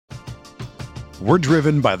We're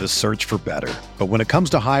driven by the search for better. But when it comes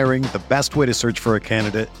to hiring, the best way to search for a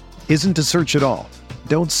candidate isn't to search at all.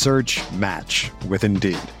 Don't search, match with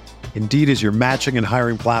Indeed. Indeed is your matching and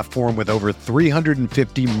hiring platform with over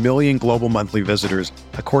 350 million global monthly visitors,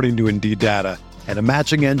 according to Indeed data, and a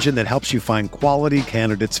matching engine that helps you find quality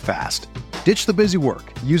candidates fast. Ditch the busy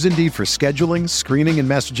work. Use Indeed for scheduling, screening, and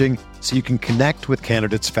messaging so you can connect with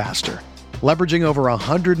candidates faster. Leveraging over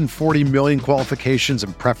 140 million qualifications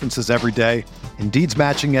and preferences every day, Indeed's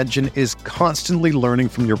matching engine is constantly learning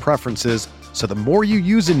from your preferences, so the more you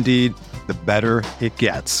use Indeed, the better it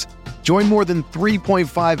gets. Join more than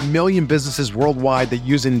 3.5 million businesses worldwide that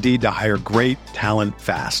use Indeed to hire great talent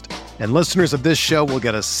fast. And listeners of this show will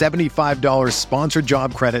get a $75 sponsored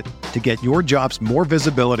job credit to get your jobs more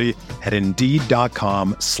visibility at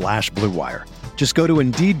Indeed.com/Blue Wire. Just go to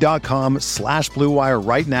Indeed.com/Blue Wire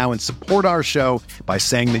right now and support our show by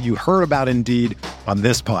saying that you heard about Indeed on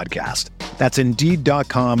this podcast. That's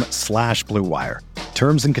Indeed.com/Blue Wire.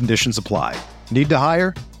 Terms and conditions apply. Need to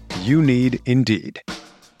hire? You need Indeed.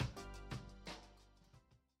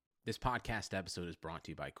 This podcast episode is brought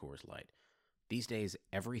to you by Coors Light. These days,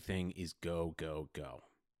 everything is go, go, go.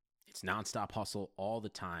 It's nonstop hustle all the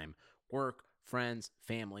time. Work, friends,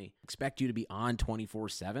 family, expect you to be on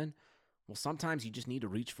 24/7. Well, sometimes you just need to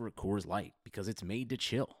reach for a Coors Light because it's made to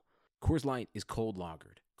chill. Coors Light is cold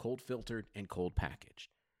lagered, cold filtered, and cold packaged.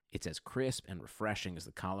 It's as crisp and refreshing as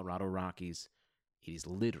the Colorado Rockies. It is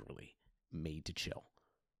literally made to chill.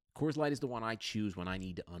 Coors Light is the one I choose when I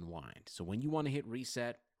need to unwind. So when you want to hit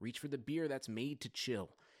reset, reach for the beer that's made to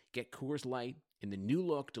chill. Get Coors Light in the new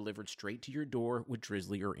look delivered straight to your door with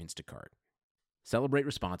Drizzly or Instacart. Celebrate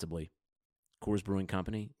responsibly. Coors Brewing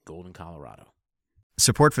Company, Golden, Colorado.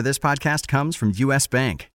 Support for this podcast comes from U.S.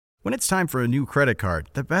 Bank. When it's time for a new credit card,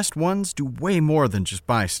 the best ones do way more than just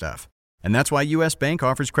buy stuff. And that's why U.S. Bank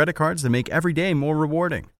offers credit cards that make every day more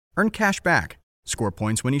rewarding. Earn cash back, score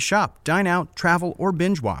points when you shop, dine out, travel, or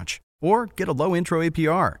binge watch, or get a low intro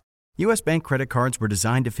APR. U.S. Bank credit cards were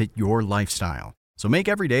designed to fit your lifestyle. So make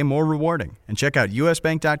every day more rewarding and check out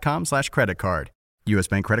usbank.com/credit card. U.S.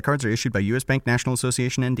 Bank credit cards are issued by U.S. Bank National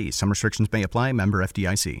Association ND. Some restrictions may apply. Member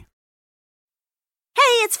FDIC.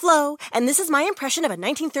 Hey, it's Flo, and this is my impression of a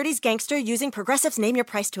 1930s gangster using Progressive's Name Your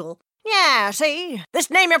Price tool. Yeah, see? This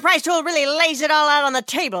Name Your Price tool really lays it all out on the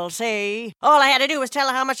table, see? All I had to do was tell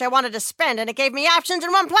her how much I wanted to spend, and it gave me options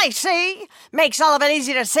in one place, see? Makes all of it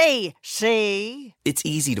easy to see? It's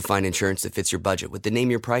easy to find insurance that fits your budget with the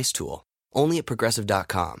Name Your Price tool. Only at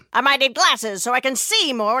Progressive.com. I might need glasses so I can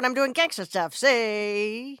see more when I'm doing gangster stuff,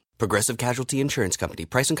 see? Progressive Casualty Insurance Company.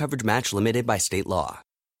 Price and coverage match limited by state law.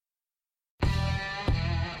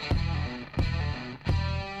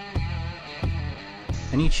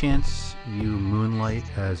 Any chance you moonlight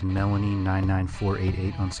as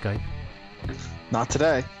Melanie99488 on Skype? Not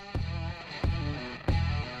today.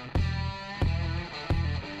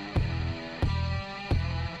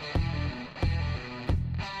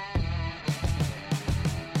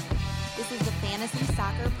 This is the Fantasy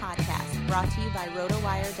Soccer Podcast, brought to you by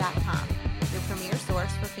RotoWire.com, your premier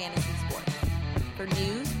source for fantasy sports. For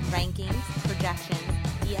news, rankings, projections,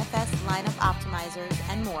 DFS lineup optimizers,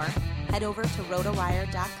 and more, head over to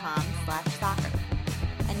rotowire.com/soccer.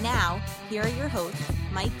 And now, here are your hosts,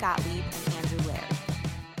 Mike Gottlieb and Andrew Laird.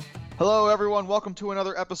 Hello, everyone. Welcome to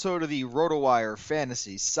another episode of the RotoWire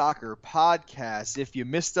Fantasy Soccer Podcast. If you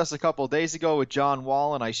missed us a couple of days ago with John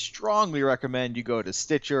Wallen, I strongly recommend you go to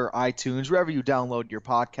Stitcher, iTunes, wherever you download your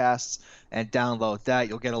podcasts, and download that.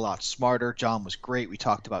 You'll get a lot smarter. John was great. We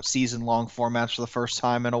talked about season-long formats for the first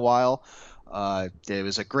time in a while. It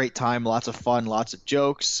was a great time, lots of fun, lots of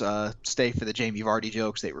jokes. Stay for the Jamie Vardy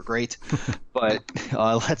jokes. They were great. But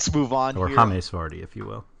let's move on. Or here. James Vardy, if you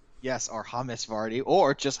will. Yes, or James Vardy,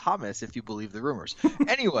 or just James if you believe the rumors.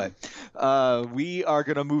 Anyway, we are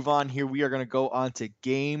going to move on here. We are going to go on to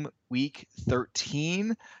game week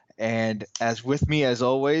 13. And as with me, as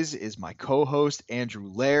always, is my co-host,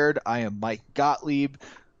 Andrew Laird. I am Mike Gottlieb.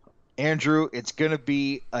 Andrew, it's going to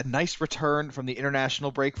be a nice return from the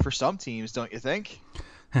international break for some teams, don't you think?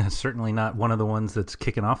 Certainly not one of the ones that's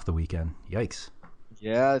kicking off the weekend. Yikes.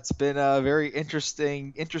 Yeah, it's been a very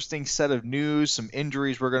interesting set of news, some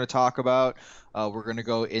injuries we're going to talk about. We're going to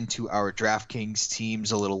go into our DraftKings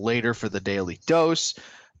teams a little later for the Daily Dose.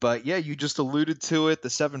 But yeah, you just alluded to it. The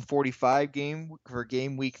 7:45 game for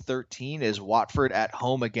game week 13 is Watford at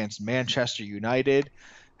home against Manchester United.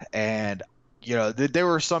 And you know, there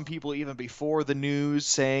were some people even before the news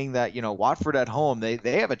saying that, you know, Watford at home,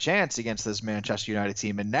 they have a chance against this Manchester United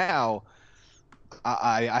team. And now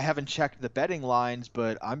I haven't checked the betting lines,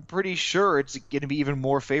 but I'm pretty sure it's going to be even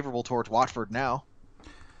more favorable towards Watford now.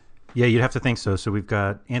 Yeah, you'd have to think so. So we've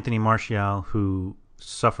got Anthony Martial, who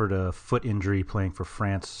suffered a foot injury playing for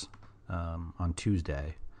France on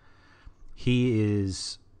Tuesday. He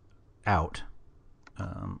is out.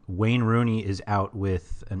 Wayne Rooney is out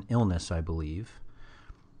with an illness, I believe.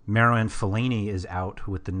 Marouane Fellaini is out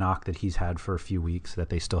with the knock that he's had for a few weeks that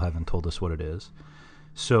they still haven't told us what it is.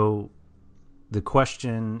 So the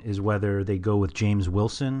question is whether they go with James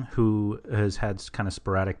Wilson, who has had kind of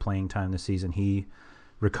sporadic playing time this season. He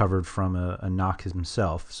recovered from a knock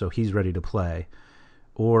himself, so he's ready to play.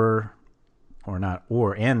 Or not.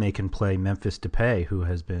 And they can play Memphis Depay, who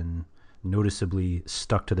has been noticeably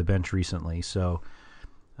stuck to the bench recently. So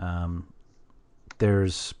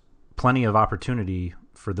there's plenty of opportunity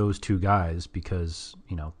for those two guys because,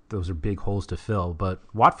 those are big holes to fill. But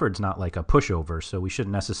Watford's not like a pushover, so we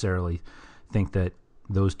shouldn't necessarily think that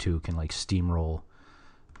those two can like steamroll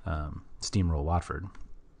Watford.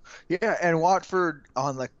 Yeah, and Watford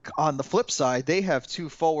on the flip side, they have two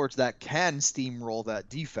forwards that can steamroll that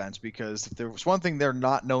defense because if there was one thing they're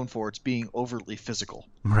not known for, it's being overly physical.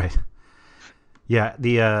 Right. Yeah,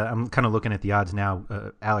 I'm kind of looking at the odds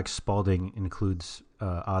now. Alex Spalding includes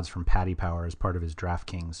odds from Paddy Power as part of his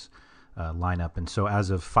DraftKings lineup. And so as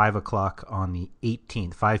of 5 o'clock on the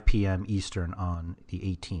 18th, 5 p.m. Eastern on the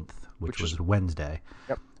 18th, which was Wednesday,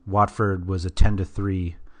 yep. Watford was a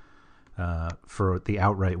 10-3 for the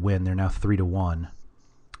outright win. They're now 3-1.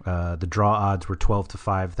 The draw odds were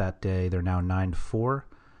 12-5 that day. They're now 9-4.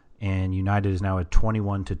 And United is now a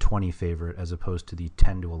 21-20 favorite as opposed to the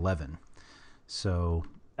 10-11. So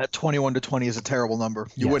that 21-20 is a terrible number.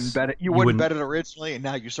 You wouldn't bet it. You wouldn't bet it originally, and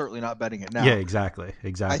now you're certainly not betting it now. Yeah, exactly.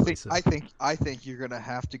 I think you're gonna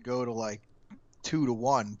have to go to like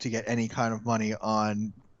 2-1 to get any kind of money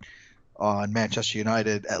on Manchester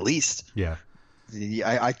United at least. Yeah.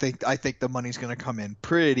 I think the money's going to come in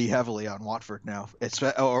pretty heavily on Watford now,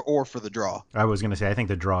 or for the draw. I was going to say I think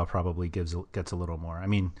the draw probably gets a little more. I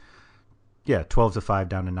mean, yeah, 12-5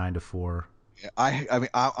 down to 9-4. Yeah,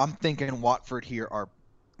 I'm thinking Watford here are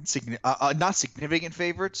not significant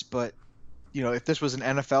favorites, but if this was an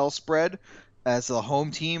NFL spread as a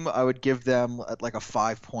home team, I would give them like a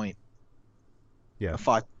 5 point. Yeah, a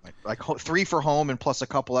 5 point, like 3 for home and plus a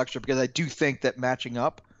couple extra because I do think that matching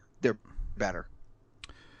up they're better.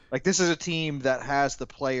 Like this is a team that has the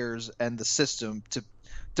players and the system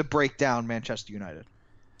to break down Manchester United.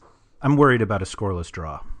 I'm worried about a scoreless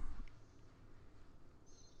draw.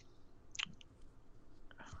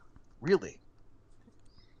 Really?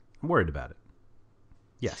 I'm worried about it.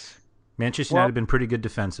 Yes. Manchester United have been pretty good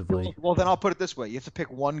defensively. Well, then I'll put it this way. You have to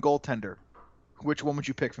pick one goaltender. Which one would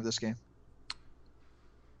you pick for this game?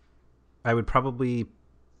 I would probably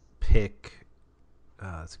pick...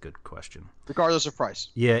 that's a good question. Regardless of price.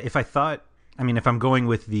 Yeah, if I'm going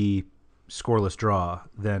with the scoreless draw,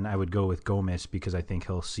 then I would go with Gomez because I think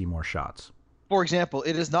he'll see more shots. For example,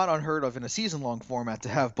 it is not unheard of in a season-long format to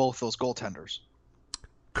have both those goaltenders.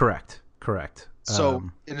 Correct. So,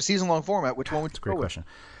 in a season-long format, which one would you go with? That's a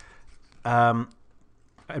great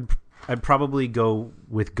question. I'd probably go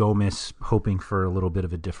with Gomez, hoping for a little bit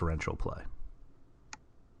of a differential play.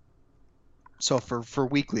 So, for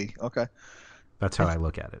weekly, okay. That's how I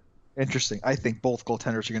look at it. Interesting. I think both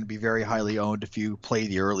goaltenders are going to be very highly owned if you play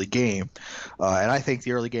the early game. And I think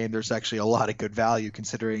the early game, there's actually a lot of good value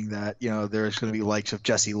considering that, there's going to be likes of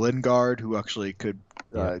Jesse Lingard, who actually could,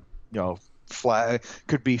 could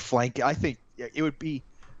be flanking. I think it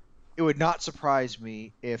would not surprise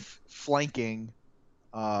me if flanking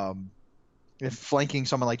someone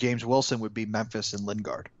like James Wilson would be Memphis and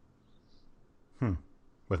Lingard.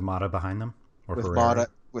 With Mata behind them? Or with Herrera? Mata,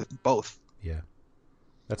 with both. Yeah.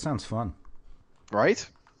 That sounds fun. Right?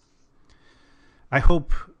 I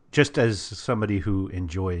hope, just as somebody who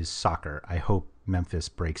enjoys soccer, I hope Memphis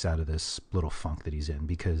breaks out of this little funk that he's in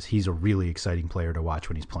because he's a really exciting player to watch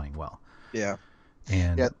when he's playing well. Yeah.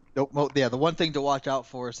 And the one thing to watch out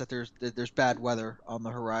for is that there's bad weather on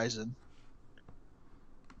the horizon.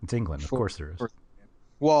 It's England, of course there is.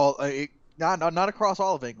 Not across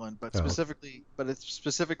all of England, but it's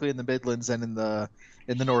specifically in the Midlands and in the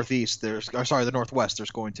Northeast. The Northwest. There's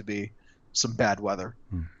going to be some bad weather.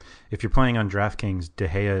 If you're playing on DraftKings, De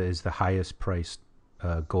Gea is the highest priced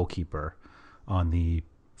goalkeeper on the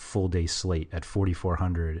full day slate at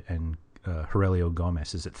 4,400, and Aurelio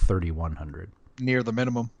Gomez is at 3,100. Near the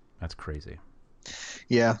minimum. That's crazy.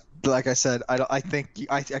 Yeah, like I said, I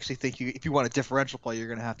actually think if you want a differential play, you're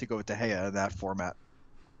going to have to go with De Gea in that format.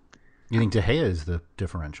 You think De Gea is the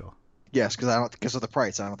differential? Yes, because of the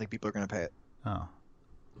price. I don't think people are going to pay it. Oh,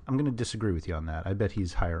 I'm going to disagree with you on that. I bet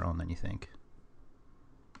he's higher owned than you think.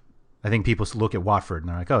 I think people look at Watford and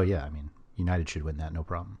they're like, "Oh yeah, United should win that, no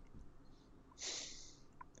problem."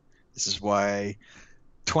 This is why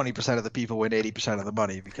 20% of the people win 80% of the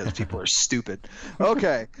money, because people are stupid.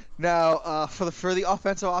 Okay, now for the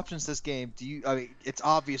offensive options this game, it's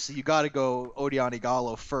obviously you got to go Odion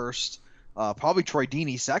Igalo first, probably Troy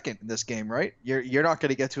Deeney second in this game, right? You're not going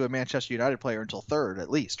to get to a Manchester United player until third at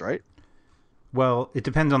least, right? Well, it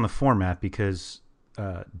depends on the format, because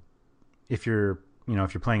if you're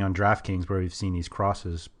playing on DraftKings where we've seen these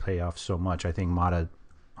crosses pay off so much, I think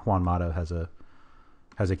Juan Mata has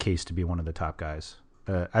a case to be one of the top guys.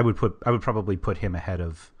 I would probably put him ahead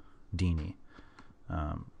of Deeney,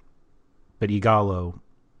 but Igalo,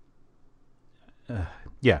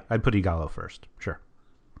 I'd put Igalo first, sure.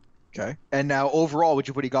 Okay, and now overall, would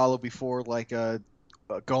you put Igalo before like a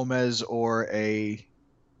Gomez or a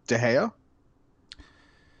De Gea?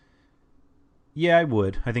 Yeah, I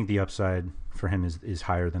would. I think the upside for him is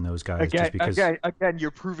higher than those guys. Again,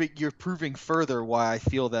 you're proving further why I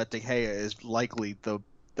feel that De Gea is likely the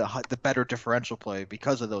better differential play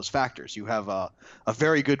because of those factors. You have a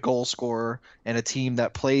very good goal scorer and a team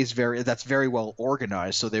that plays that's very well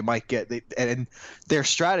organized. So they might and their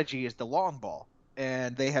strategy is the long ball,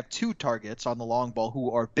 and they have two targets on the long ball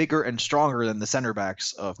who are bigger and stronger than the center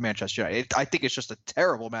backs of Manchester United. I think it's just a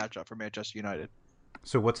terrible matchup for Manchester United.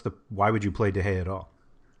 So why would you play De Gea at all?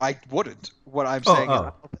 I wouldn't. What I'm saying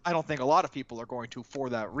is I don't think a lot of people are going to for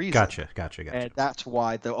that reason. Gotcha. And that's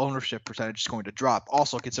why the ownership percentage is going to drop.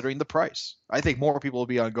 Also considering the price. I think more people will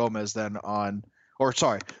be on Gomez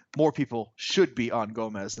more people should be on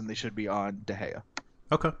Gomez than they should be on De Gea.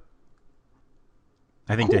 Okay.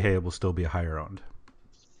 I think De Gea will still be a higher owned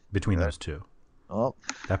between those two. Well,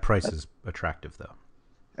 that price is attractive, though.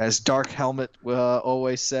 As Dark Helmet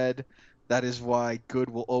always said, that is why good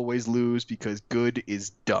will always lose, because good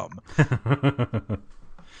is dumb.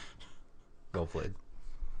 Well played.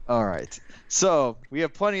 All right. So we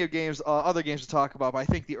have plenty of games, other games to talk about, but I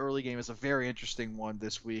think the early game is a very interesting one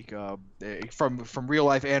this week, from real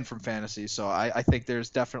life and from fantasy. So I think there's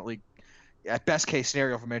definitely, at best case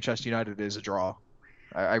scenario for Manchester United, is a draw.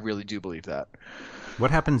 I really do believe that.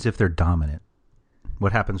 What happens if they're dominant?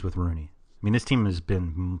 What happens with Rooney? I mean, this team has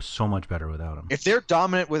been so much better without him. If they're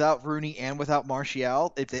dominant without Rooney and without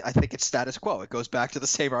Martial, I think it's status quo. It goes back to the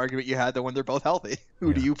same argument you had that when they're both healthy.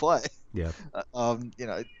 Who do you play? Yeah.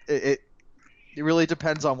 It really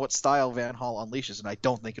depends on what style Van Gaal unleashes, and I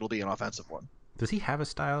don't think it'll be an offensive one. Does he have a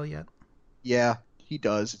style yet? Yeah, he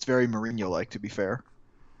does. It's very Mourinho-like, to be fair.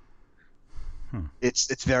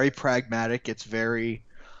 It's very pragmatic. It's very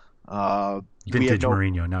vintage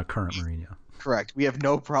Mourinho, not current Mourinho. Correct. We have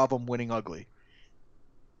no problem winning ugly.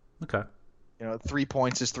 Okay. 3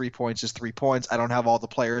 points is 3 points is 3 points. I don't have all the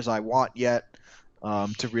players I want yet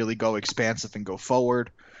to really go expansive and go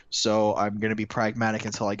forward. So I'm going to be pragmatic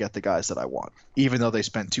until I get the guys that I want, even though they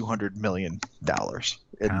spent $200 million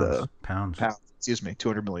Pounds. Excuse me,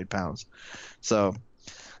 200 million pounds. So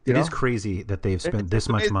it is crazy that they've spent this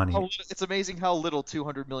much money. It's amazing how little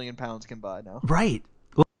 200 million pounds can buy now. Right.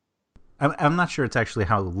 I'm not sure it's actually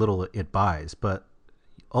how little it buys, but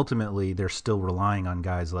ultimately they're still relying on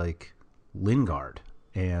guys like Lingard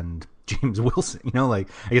and James Wilson. I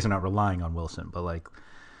guess they're not relying on Wilson, but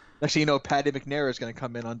actually, Paddy McNair is going to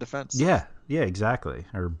come in on defense. Yeah, exactly.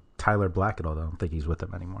 Or Tyler Blackett, although I don't think he's with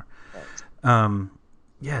them anymore. Right.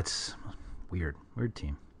 It's weird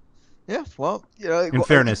team. Yeah, well, in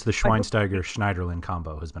fairness, the Schweinsteiger-Schneiderlin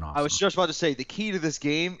combo has been awesome. I was just about to say the key to this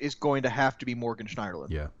game is going to have to be Morgan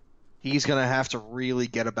Schneiderlin. Yeah. He's going to have to really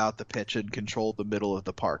get about the pitch and control the middle of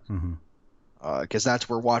the park. Because that's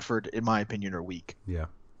where Watford, in my opinion, are weak. Yeah.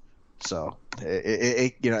 So,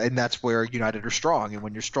 and that's where United are strong. And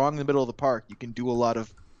when you're strong in the middle of the park, you can do a lot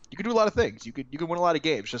of things. You can win a lot of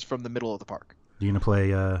games just from the middle of the park. You going to play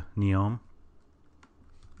Neom?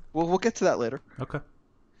 Well, we'll get to that later. Okay.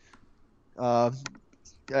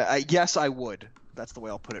 Yes, I would. That's the way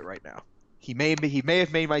I'll put it right now. He may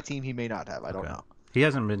have made my team. He may not have. I don't know. He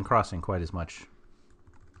hasn't been crossing quite as much.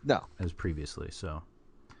 No. As previously, so.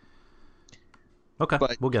 Okay,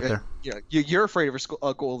 but, we'll get there. You're afraid of a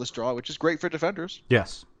goalless draw, which is great for defenders.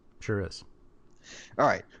 Yes, sure is. All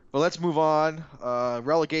right, well, let's move on.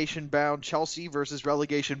 Relegation-bound Chelsea versus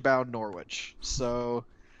relegation-bound Norwich. So.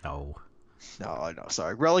 No,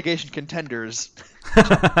 sorry. Relegation contenders.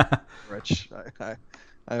 Rich.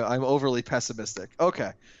 I'm overly pessimistic.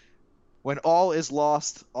 Okay. When all is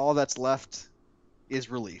lost, all that's left is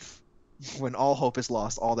relief. When all hope is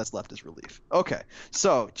lost, all that's left is relief. Okay,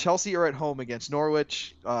 so Chelsea are at home against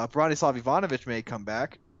Norwich. Branislav Ivanovic may come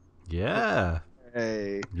back. Yeah.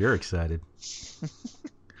 Hey. You're excited.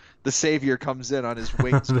 The savior comes in on his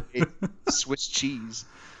wings with Swiss cheese.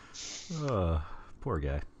 Poor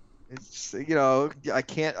guy. It's I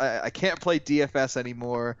can't play DFS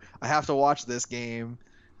anymore. I have to watch this game.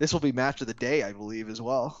 This will be match of the day, I believe, as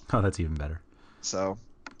well. Oh, that's even better. So,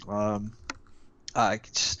 the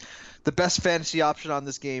best fantasy option on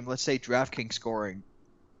this game, let's say DraftKings scoring,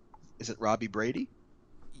 is it Robbie Brady?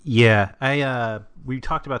 Yeah, we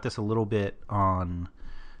talked about this a little bit on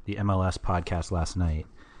the MLS podcast last night.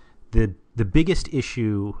 The biggest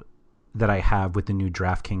issue that I have with the new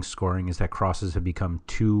DraftKings scoring is that crosses have become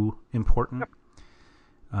too important.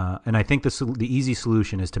 And I think the easy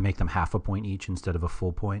solution is to make them half a point each instead of a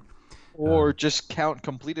full point. Or just count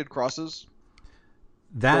completed crosses.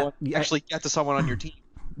 That actually get to someone on your team.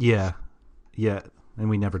 Yeah. And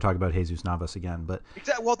we never talk about Jesus Navas again, but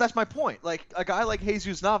exactly. Well, that's my point. Like a guy like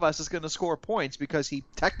Jesus Navas is going to score points because he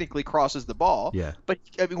technically crosses the ball. Yeah. But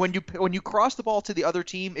I mean, when you cross the ball to the other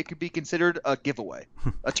team, it could be considered a giveaway,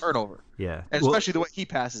 a turnover. Yeah. And especially the way he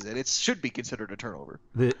passes it, it should be considered a turnover.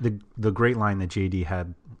 The great line that JD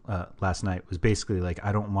had last night was basically like,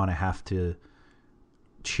 I don't want to have to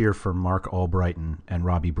cheer for Mark Albrighton and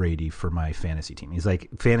Robbie Brady for my fantasy team. He's like,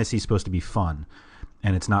 fantasy's supposed to be fun,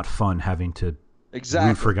 and it's not fun having to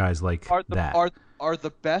root for guys like that. Are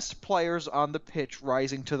the best players on the pitch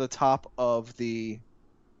rising to the top of the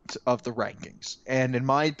rankings? And in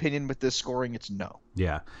my opinion, with this scoring, it's no.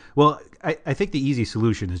 Yeah. Well, I think the easy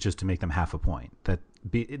solution is just to make them half a point.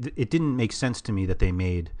 It didn't make sense to me that they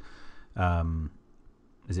made,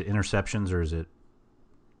 is it interceptions or is it?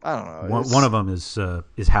 I don't know. One of them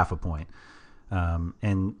is half a point,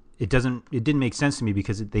 and it didn't make sense to me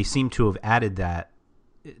because they seem to have added that,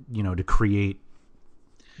 to create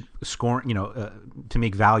scoring, to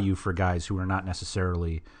make value for guys who are not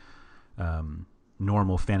necessarily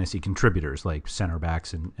normal fantasy contributors like center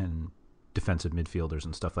backs and defensive midfielders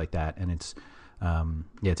and stuff like that. And it's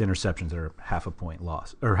interceptions that are half a point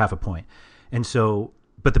loss or half a point. And so,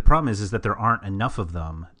 but the problem is that there aren't enough of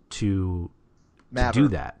them to do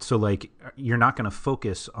that. So like, you're not going to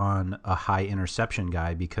focus on a high interception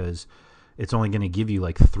guy because it's only going to give you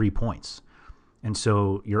like 3 points. And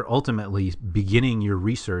so you're ultimately beginning your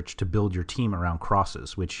research to build your team around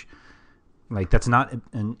crosses, which, like, that's not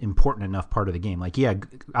an important enough part of the game. Like, yeah,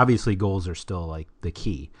 obviously goals are still, like, the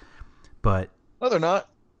key. But no, they're not.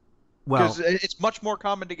 Well, because it's much more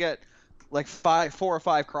common to get, like, 4 or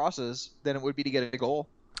 5 crosses than it would be to get a goal.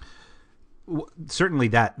 Certainly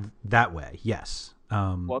that way, yes.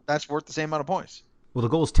 Well, that's worth the same amount of points. Well, the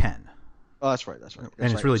goal's 10. Oh, that's right.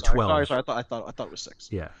 And it's really 12. Sorry, I thought it was 6.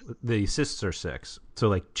 Yeah, the assists are 6. So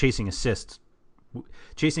like chasing assists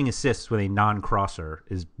with a non-crosser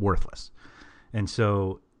is worthless. And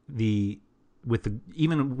so even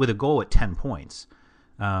with a goal at 10 points,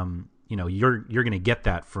 you're going to get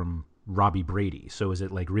that from Robbie Brady. So is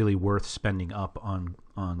it like really worth spending up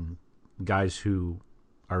on guys who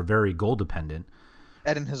are very goal dependent?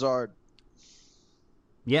 Eden Hazard.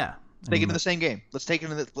 Yeah. Take it in the same game. Let's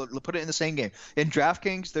put it in the same game. In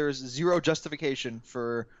DraftKings, there's zero justification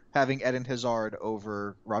for having Eden Hazard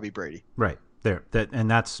over Robbie Brady. Right there,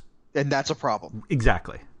 that's a problem.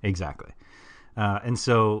 Exactly. And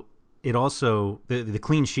so it also the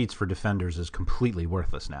clean sheets for defenders is completely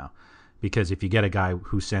worthless now, because if you get a guy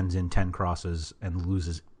who sends in 10 crosses and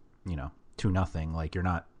loses, 2-0, like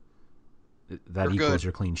you're equals good.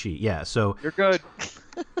 Your clean sheet. Yeah, so you're good.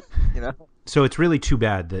 So it's really too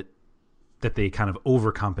bad that they kind of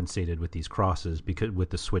overcompensated with these crosses because with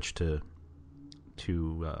the switch to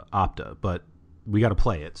Opta, but we got to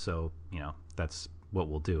play it, so that's what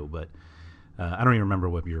we'll do. But I don't even remember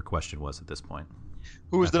what your question was at this point.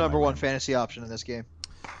 Who was the number one fantasy option in this game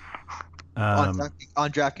on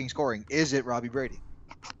DraftKings scoring? Is it Robbie Brady?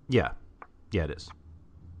 Yeah, it is.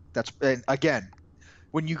 And again,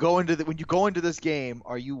 when you go into this game,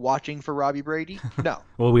 are you watching for Robbie Brady? No.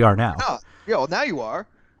 Well, we are now. No. Yeah, well, now you are.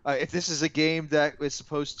 If this is a game that is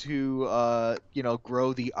supposed to,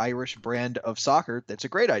 grow the Irish brand of soccer, that's a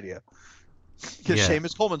great idea. Because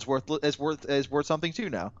Seamus Coleman's worth something too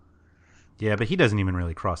now. Yeah, but he doesn't even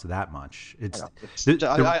really cross that much.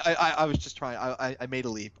 I was just trying. I made a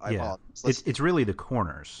leap. I apologize. It's really the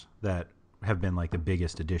corners that have been like the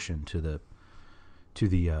biggest addition to the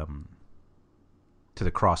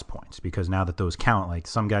cross points, because now that those count, like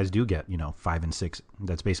some guys do get 5 and 6.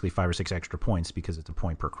 That's basically 5 or 6 extra points because it's a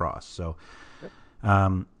point per cross. So,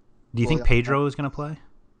 do you think Pedro is going to play?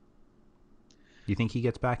 Do you think he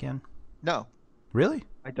gets back in? No. Really?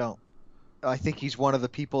 I don't. I think he's one of the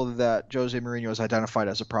people that Jose Mourinho has identified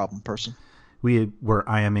as a problem person. We were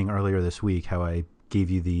IMing earlier this week how I gave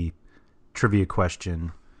you the trivia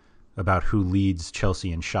question about who leads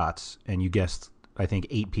Chelsea in shots, and you guessed, I think,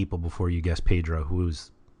 8 people before you guessed Pedro, who was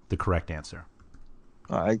the correct answer.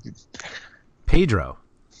 Pedro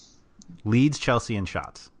leads Chelsea in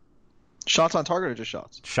shots. Shots on target or just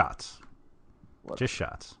shots? Shots. What? Just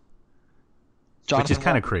shots. Jonathan which is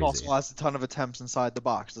kind of Walker crazy. Also has a ton of attempts inside the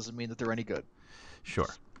box. Doesn't mean that they're any good. Sure.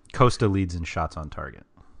 Costa leads in shots on target.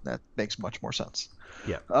 That makes much more sense.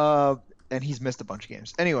 Yeah. And he's missed a bunch of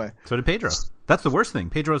games. Anyway. So did Pedro. That's the worst thing.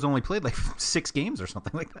 Pedro's only played like 6 games or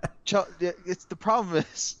something like that. It's the problem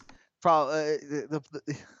is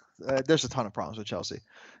there's a ton of problems with Chelsea.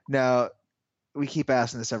 Now, we keep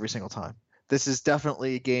asking this every single time. This is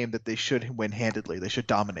definitely a game that they should win handedly. They should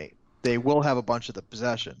dominate. They will have a bunch of the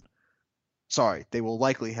possession. Sorry, they will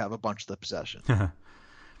likely have a bunch of the possession.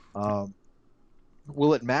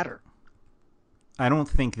 Will it matter? I don't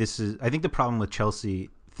think this is. I think the problem with Chelsea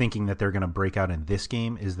thinking that they're going to break out in this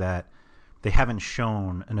game is that they haven't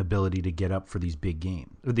shown an ability to get up for these big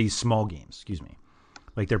games, or these small games. Excuse me,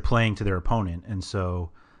 like they're playing to their opponent, and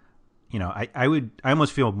so I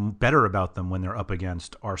almost feel better about them when they're up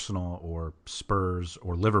against Arsenal or Spurs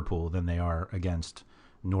or Liverpool than they are against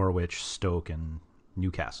Norwich, Stoke, and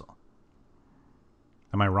Newcastle.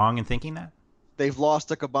 Am I wrong in thinking that? They've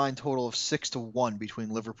lost a combined total of 6-1 between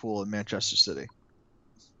Liverpool and Manchester City.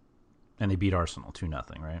 And they beat Arsenal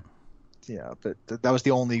 2-0, right? Yeah, but that was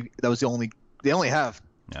the only. They only have.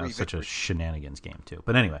 Yeah, it was such a shenanigans game too.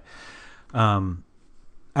 But anyway, I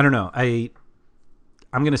don't know.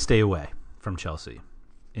 I'm going to stay away from Chelsea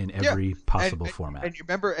in every possible format. And you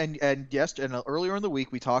remember, and yes, and earlier in the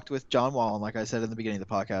week we talked with John Wallen, like I said in the beginning of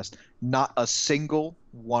the podcast. Not a single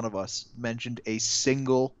one of us mentioned a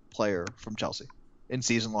single player from Chelsea in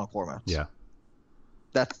season-long formats. Yeah,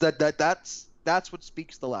 that's what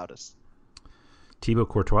speaks the loudest. Thibaut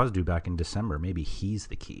Courtois is due back in December. Maybe he's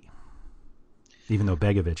the key, even though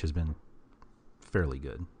Begovic has been fairly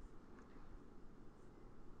good.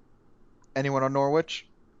 Anyone on Norwich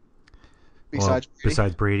besides Brady?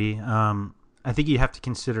 Besides Brady? I think you have to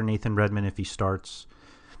consider Nathan Redmond if he starts.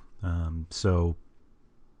 So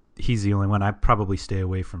he's the only one. I'd probably stay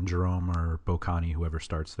away from Jerome or Bocani, whoever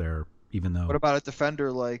starts there. Even though, what about a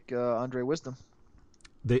defender like Andre Wisdom?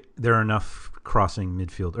 There are enough crossing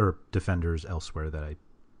midfield or defenders elsewhere that I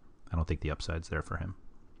don't think the upside's there for him.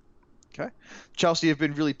 Okay. Chelsea have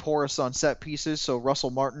been really porous on set pieces, so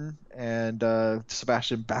Russell Martin and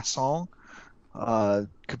Sebastian Basson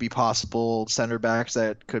could be possible center backs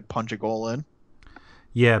that could punch a goal in.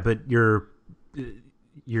 Yeah, but you're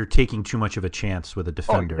taking too much of a chance with a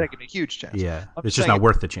defender. Oh, you're taking a huge chance. Yeah, it's just not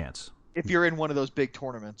worth the chance. If you're in one of those big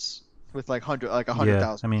tournaments with like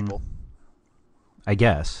 100,000 people. I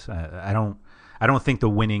guess I don't think the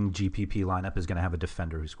winning GPP lineup is going to have a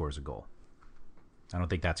defender who scores a goal. I don't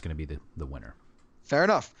think that's going to be the winner. Fair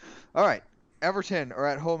enough. All right, Everton are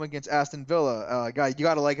at home against Aston Villa. You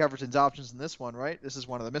got to like Everton's options in this one, right? This is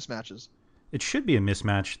one of the mismatches. It should be a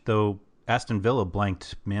mismatch, though. Aston Villa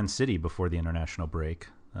blanked Man City before the international break.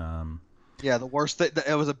 Yeah, the worst.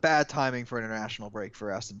 It was a bad timing for an international break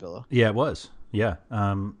for Aston Villa. Yeah, it was. Yeah.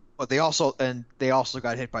 But they also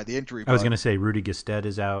got hit by the injury. I was going to say Rudy Gestede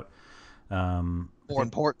is out. More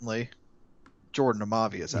importantly, Jordan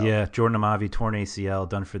Amavi is out. Yeah, Jordan Amavi torn ACL,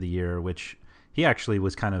 done for the year, which he actually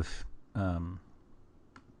was kind of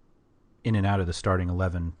in and out of the starting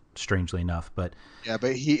 11, strangely enough. But yeah,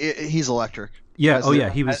 but he's electric. Yeah.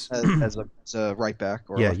 He was as a right back.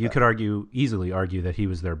 Or yeah, you could easily argue that he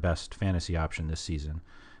was their best fantasy option this season.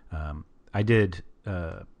 I did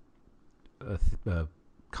a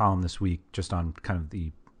column this week just on kind of the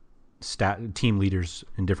team leaders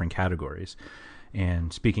in different categories.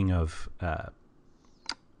 And speaking of the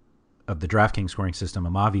DraftKings scoring system,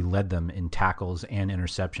 Amavi led them in tackles and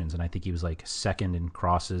interceptions, and I think he was like second in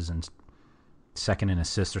crosses and second in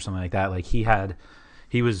assists or something like that. Like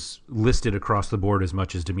he was listed across the board as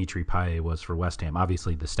much as Dimitri Payet was for West Ham.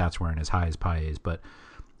 Obviously, the stats weren't as high as Payet's, but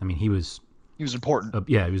I mean, he was important.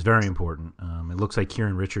 Yeah, he was very important. It looks like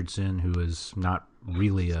Kieran Richardson, who is not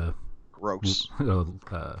really a gross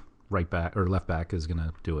right back or left back, is going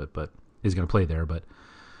to do it, but is going to play there. But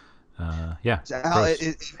yeah,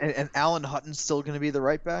 and Alan Hutton's still going to be the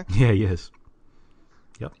right back. Yeah, he is.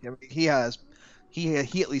 Yep. Yeah,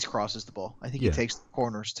 he at least crosses the ball. I think he takes the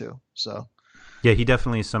corners too. So yeah, he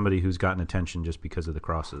definitely is somebody who's gotten attention just because of the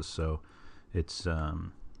crosses. So it's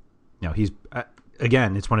he's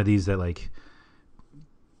again, it's one of these that like.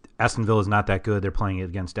 Aston Villa is not that good. They're playing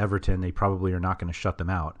against Everton. They probably are not going to shut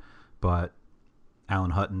them out. But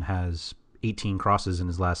Alan Hutton has 18 crosses in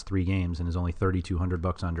his last 3 games and is only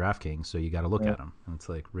 $3,200 on DraftKings. So you got to look at him. And it's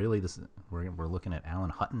like, really, we're looking at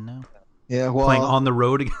Alan Hutton now? Yeah, well, playing on the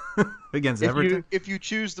road against Everton. If you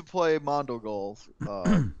choose to play Mondogoal,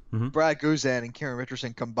 Brad Guzan and Kieran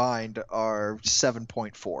Richardson combined are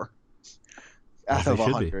 7.4 out of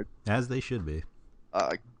 100. As they should be.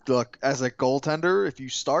 Look, as a goaltender, if you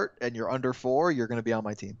start and you're under 4, you're going to be on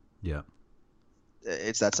my team. Yeah.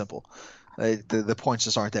 It's that simple. The points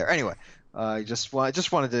just aren't there. Anyway, I just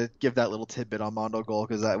wanted to give that little tidbit on Mondogoal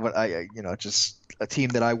because just a team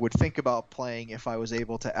that I would think about playing if I was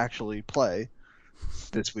able to actually play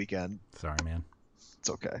this weekend. Sorry, man. It's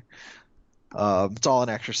okay. It's all an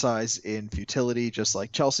exercise in futility, just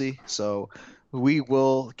like Chelsea. So we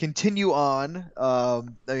will continue on.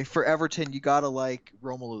 For Everton, you gotta like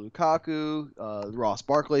Romelu Lukaku. Ross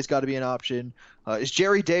Barkley's got to be an option. Is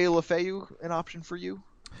Jerry Deulofeu an option for you?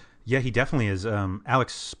 Yeah, he definitely is.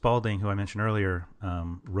 Alex Spalding, who I mentioned earlier,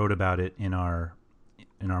 wrote about it in our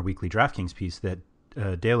weekly DraftKings piece that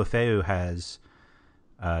Deulofeu has,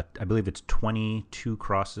 I believe it's 22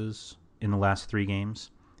 crosses in the last 3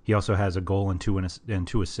 games. He also has a goal and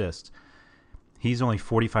two assists. He's only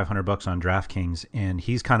 $4,500 on DraftKings, and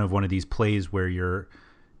he's kind of one of these plays where you're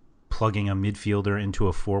plugging a midfielder into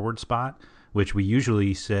a forward spot, which we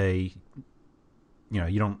usually say,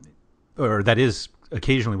 you don't, or that is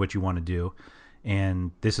occasionally what you want to do.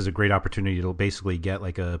 And this is a great opportunity to basically get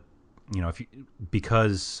like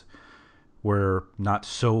because we're not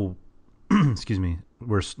so,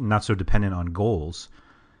 we're not so dependent on goals.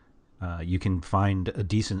 You can find a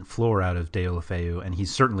decent floor out of Deulofeu, and he's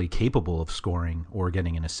certainly capable of scoring or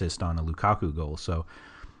getting an assist on a Lukaku goal. So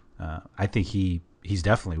I think he's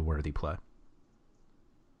definitely a worthy play,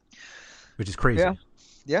 which is crazy.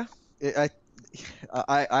 Yeah. I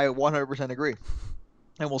 100% agree.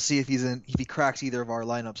 And we'll see if he cracks either of our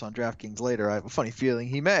lineups on DraftKings later. I have a funny feeling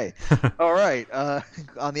he may. All right.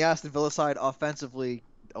 On the Aston Villa side, offensively,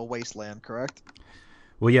 a wasteland, correct?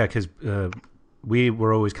 Well, yeah, because we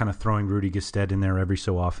were always kind of throwing Rudy Gestede in there every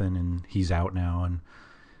so often, and he's out now. And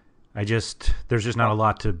there's just not a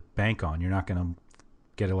lot to bank on. You're not going to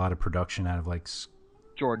get a lot of production out of like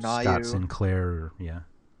Jordan Scott Ayew. Sinclair. Or, yeah.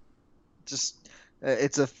 Just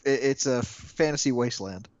it's a fantasy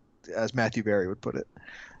wasteland, as Matthew Berry would put it.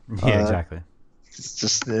 Yeah, exactly. It's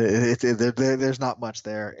just there's not much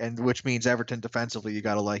there, and which means Everton defensively, you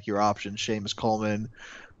got to like your options: Seamus Coleman,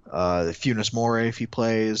 Funes Mori if he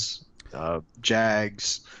plays,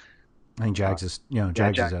 Jags. I think Jags is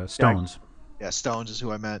Stones. Yeah, Stones is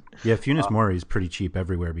who I meant. Yeah, Funes Mori is pretty cheap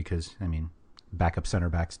everywhere because backup center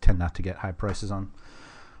backs tend not to get high prices on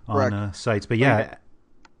sites. But yeah,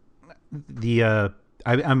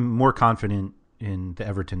 I'm more confident in the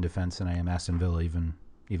Everton defense than I am Aston Villa, even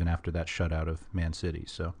after that shutout of Man City.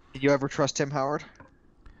 So, did you ever trust Tim Howard?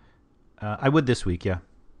 I would this week, yeah.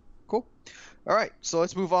 Cool. All right, so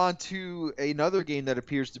let's move on to another game that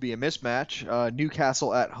appears to be a mismatch.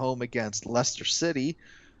 Newcastle at home against Leicester City.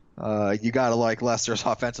 You gotta like Leicester's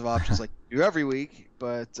offensive options like you do every week,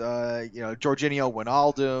 but Jorginho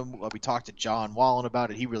Wijnaldum. We talked to John Wallen about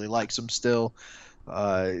it. He really likes him still.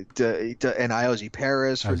 And Iosi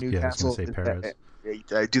Perez for Newcastle. Yeah, I was gonna say Perez.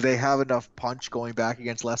 Do they have enough punch going back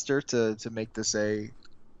against Leicester to make this a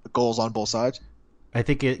goals on both sides? I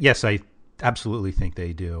think yes, I absolutely think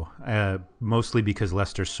they do. Mostly because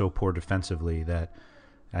Leicester's so poor defensively that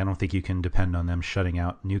I don't think you can depend on them shutting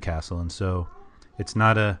out Newcastle, and so it's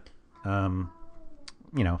not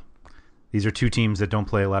these are two teams that don't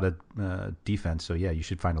play a lot of defense. So yeah, you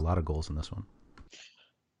should find a lot of goals in this one.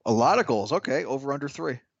 A lot of goals. Okay, over under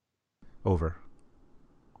 3. Over.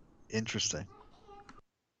 Interesting.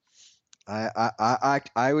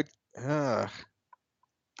 I would.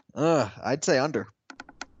 I'd say under.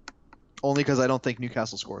 Only because I don't think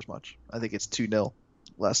Newcastle scores much. I think it's 2-0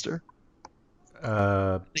 Leicester.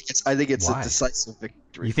 I think it's why? A decisive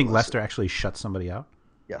victory. You think Leicester actually shuts somebody out?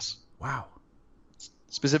 Yes. Wow.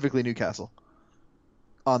 Specifically Newcastle.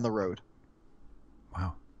 On the road.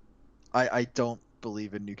 Wow. I don't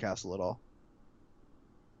believe in Newcastle at all.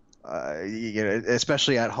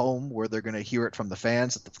 Especially at home where they're going to hear it from the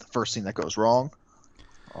fans. The first thing that goes wrong.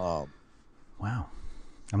 Wow.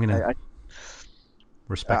 I'm going to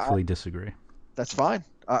respectfully disagree. That's fine.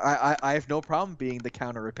 I have no problem being the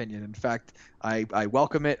counter opinion. In fact, I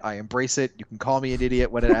welcome it. I embrace it. You can call me an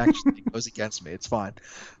idiot when it actually goes against me. It's fine.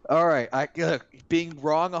 All right. Being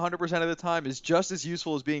wrong 100% of the time is just as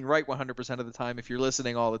useful as being right 100% of the time if you're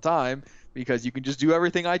listening all the time, because you can just do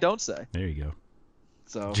everything I don't say. There you go.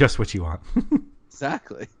 So just what you want.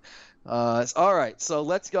 Exactly. All right. So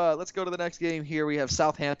let's go to the next game here. We have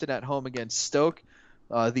Southampton at home against Stoke.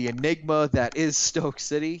 The enigma that is Stoke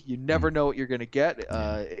City. You never know what you're going to get.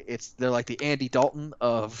 They're like the Andy Dalton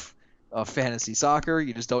of of fantasy soccer.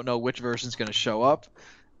 You just don't know which version's going to show up.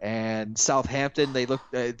 And Southampton, they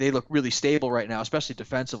look really stable right now, especially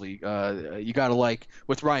defensively. You got to like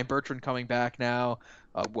with Ryan Bertrand coming back now,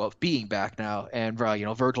 being back now, and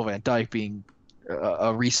Virgil van Dijk being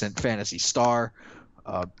a recent fantasy star.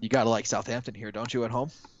 You got to like Southampton here, don't you, at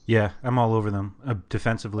home? Yeah, I'm all over them,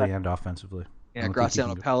 defensively and offensively. Yeah,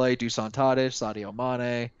 Graziano Pelle, Dusan Tadic, Sadio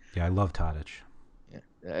Mane. Yeah, I love Tadic.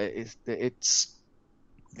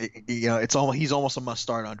 Yeah, it's almost he's almost a must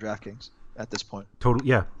start on DraftKings at this point. Totally,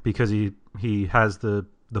 yeah, because he has the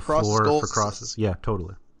floor for crosses. Yeah,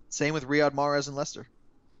 totally. Same with Riyad Mahrez and Leicester.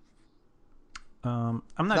 I'm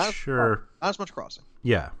not sure. Not as much crossing.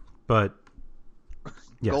 Yeah, but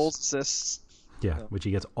yes. Goals, assists. Yeah, which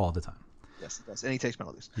he gets all the time. Yes, he does, and he takes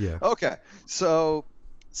penalties. Yeah. Okay, so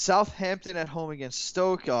Southampton at home against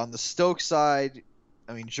Stoke. On the Stoke side,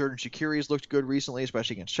 I mean, Xherdan Shaqiri has looked good recently,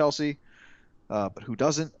 especially against Chelsea. But who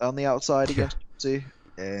doesn't on the outside against Chelsea?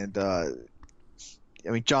 And I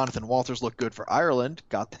mean, Jonathan Walters looked good for Ireland,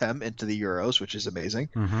 got them into the Euros, which is amazing.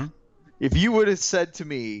 Mm-hmm. If you would have said to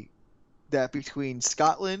me that between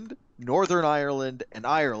Scotland, Northern Ireland, and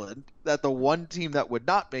Ireland, that the one team that would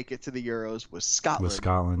not make it to the Euros was Scotland. With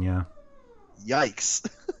Scotland, yeah. Yikes.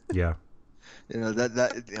 Yeah.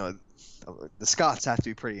 The Scots have to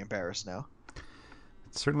be pretty embarrassed now.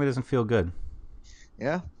 It certainly doesn't feel good.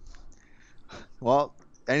 Yeah. Well,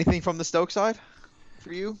 anything from the Stoke side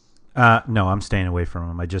for you? No, I'm staying away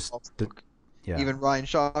from him. Yeah. Even Ryan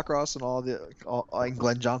Shawcross and and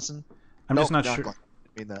Glenn Johnson. I'm just not sure. Glenn.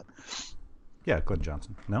 I mean that. Yeah, Glenn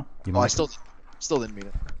Johnson. No, I still didn't mean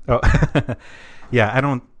it. Oh, yeah. I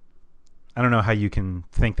don't know how you can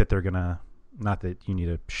think that they're gonna. Not that you need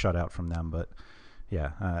a shutout from them, but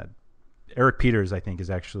yeah, Eric Peters, I think,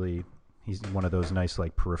 is actually he's one of those nice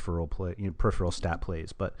like peripheral stat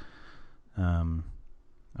plays, but I'm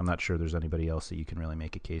not sure there's anybody else that you can really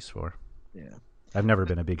make a case for. Yeah, I've never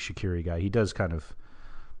been a big Shaqiri guy. He does kind of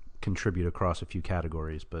contribute across a few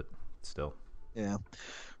categories, but still. Yeah.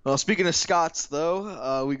 Well, speaking of Scots,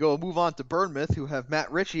 though, we move on to Bournemouth, who have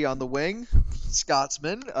Matt Ritchie on the wing,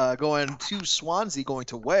 Scotsman, going to Swansea, going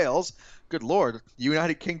to Wales. Good Lord,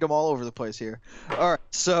 United Kingdom all over the place here. All right,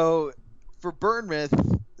 so for Bournemouth,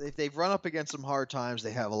 they've run up against some hard times.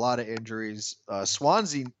 They have a lot of injuries.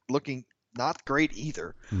 Swansea looking not great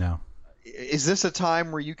either. No. Is this a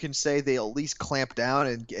time where you can say they at least clamp down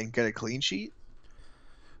and get a clean sheet?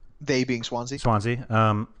 They being Swansea? Swansea.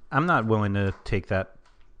 I'm not willing to take that.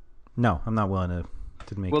 No, I'm not willing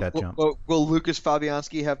to make that jump. Will Lucas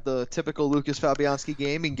Fabianski have the typical Lucas Fabianski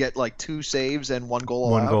game and get like 2 saves and 1 goal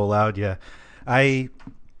allowed? 1 goal allowed, yeah. I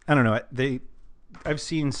don't know. I've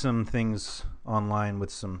seen some things online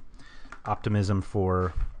with some optimism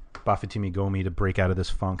for Bafétimbi Gomis to break out of this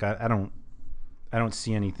funk. I don't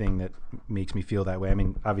see anything that makes me feel that way. I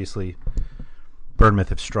mean, obviously, Bournemouth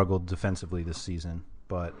have struggled defensively this season,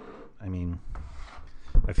 but I mean,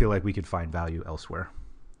 I feel like we could find value elsewhere.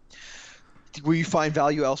 Will you find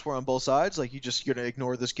value elsewhere on both sides? Like, you just going to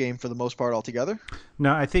ignore this game for the most part altogether?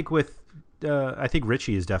 No, I think I think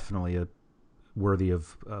Ritchie is definitely worthy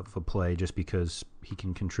of a play just because he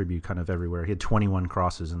can contribute kind of everywhere. He had 21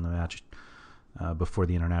 crosses in the match before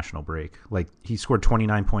the international break. Like, he scored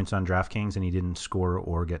 29 points on DraftKings and he didn't score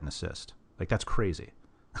or get an assist. Like, that's crazy.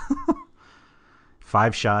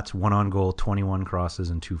 5 shots, 1 on goal, 21 crosses,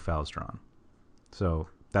 and 2 fouls drawn. So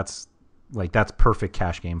that's perfect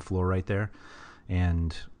cash game floor right there.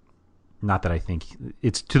 And not that I think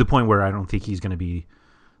it's to the point where I don't think he's going to be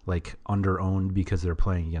like under-owned because they're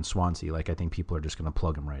playing against Swansea. Like, I think people are just going to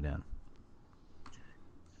plug him right in.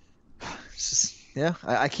 Yeah,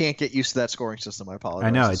 I can't get used to that scoring system. I apologize.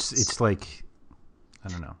 I know it's like, I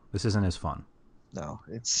don't know. This isn't as fun. No,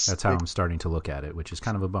 that's how I'm starting to look at it, which is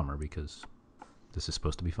kind of a bummer because this is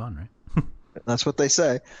supposed to be fun, right? That's what they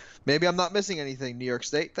say. Maybe I'm not missing anything, New York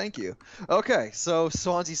State. Thank you. Okay, so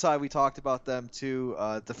Swansea side, we talked about them too.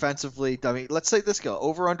 Defensively, I mean, let's say this go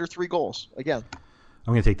over under 3 goals again.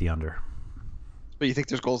 I'm going to take the under. But you think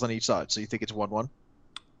there's goals on each side, so you think it's 1-1?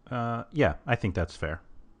 Yeah, I think that's fair.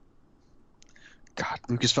 God,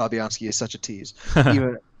 Lucas Fabianski is such a tease.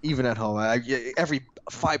 Even at home, every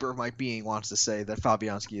fiber of my being wants to say that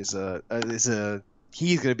Fabianski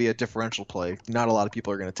he's going to be a differential play. Not a lot of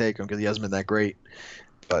people are going to take him because he hasn't been that great.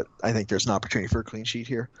 But I think there's an opportunity for a clean sheet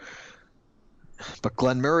here. But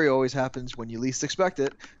Glenn Murray always happens when you least expect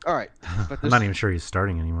it. All right. But I'm not even sure he's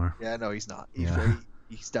starting anymore. Yeah, no, he's not.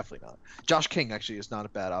 He's definitely not. Josh King actually is not a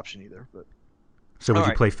bad option either. But so would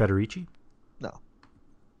you play Federici?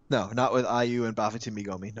 No, not with IU and Bafétimbi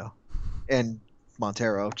Gomis, no. And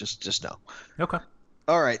Montero, just no. Okay.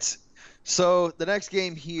 All right. So the next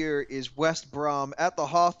game here is West Brom at the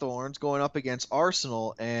Hawthorns going up against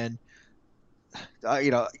Arsenal, and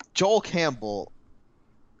Joel Campbell.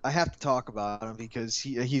 I have to talk about him because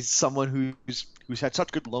he's someone who's had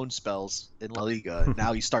such good loan spells in La Liga, and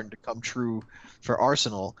now he's starting to come true for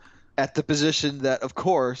Arsenal at the position that, of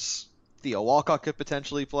course, Theo Walcott could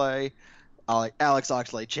potentially play. Alex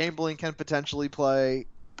Oxlade-Chamberlain can potentially play.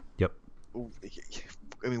 Yep.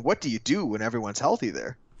 I mean, what do you do when everyone's healthy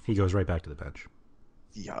there? He goes right back to the bench.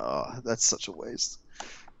 Yeah, that's such a waste.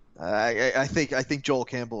 I think Joel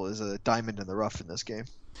Campbell is a diamond in the rough in this game.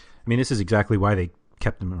 I mean, this is exactly why they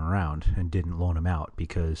kept him around and didn't loan him out,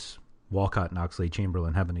 because Walcott and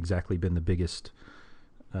Oxlade-Chamberlain haven't exactly been the biggest,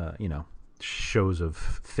 shows of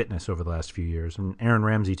fitness over the last few years. And Aaron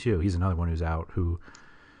Ramsey, too. He's another one who's out, who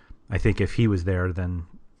I think if he was there, then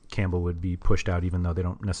Campbell would be pushed out, even though they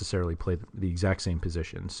don't necessarily play the exact same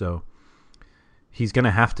position. So he's going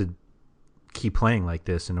to have to keep playing like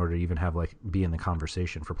this in order to even have be in the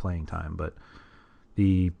conversation for playing time. But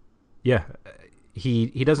he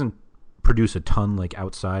doesn't produce a ton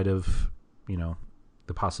outside of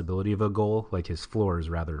the possibility of a goal. His floor is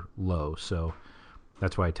rather low, so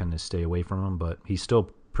that's why I tend to stay away from him. But he's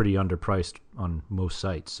still pretty underpriced on most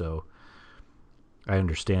sites, so I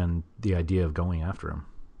understand the idea of going after him.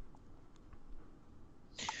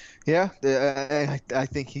 Yeah, I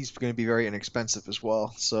think he's going to be very inexpensive as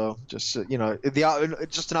well. So just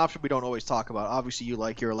just an option we don't always talk about. Obviously, you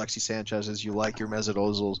like your Alexis Sanchez's, you like your Mesut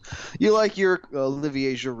Ozil's, you like your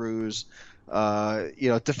Olivier Giroud's.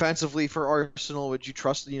 Defensively for Arsenal, would you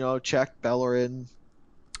trust Cech, Bellerin,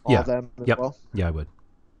 all of them as well? Yeah, I would,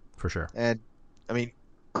 for sure. And I mean,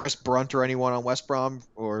 Chris Brunt or anyone on West Brom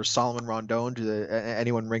or Solomon Rondon,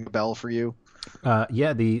 anyone ring a bell for you?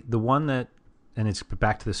 The one that. And it's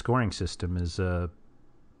back to the scoring system is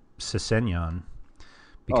Sessegnon.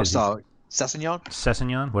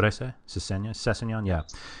 Sessegnon? What'd I say? Sessegnon, yeah.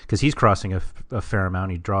 Because he's crossing a fair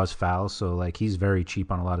amount. He draws fouls, so he's very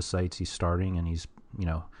cheap on a lot of sites. He's starting, and he's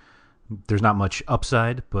there's not much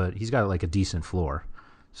upside, but he's got a decent floor.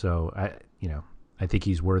 So I think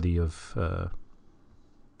he's worthy of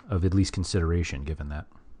at least consideration, given that.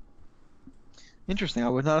 Interesting. I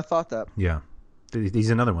would not have thought that. Yeah,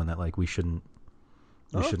 he's another one that we shouldn't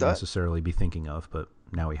necessarily be thinking of, but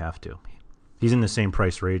now we have to. He's in the same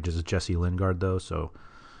price range as Jesse Lingard, though, so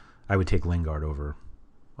I would take Lingard over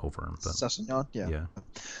him. Sessegnon, yeah.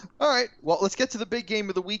 All right, well, let's get to the big game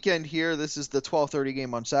of the weekend here. This is the 12:30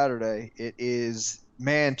 game on Saturday. It is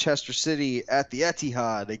Manchester City at the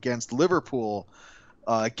Etihad against Liverpool.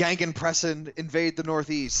 Gegenpressing invade the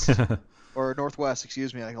northeast or northwest.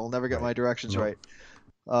 Excuse me, I'll never get my directions right.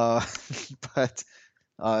 But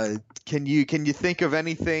can you think of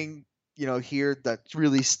anything here that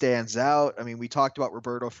really stands out? I mean, we talked about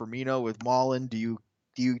Roberto Firmino with Malen. Do you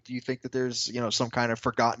think that there's some kind of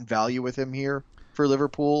forgotten value with him here for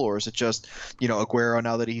Liverpool, or is it just Aguero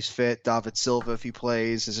now that he's fit, David Silva if he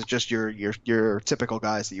plays? Is it just your typical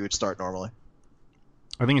guys that you would start normally?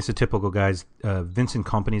 I think it's the typical guys. Vincent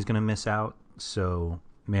Kompany is going to miss out, so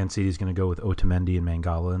Man City is going to go with Otamendi and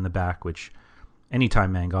Mangala in the back, which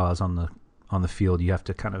anytime Mangala is on the field, you have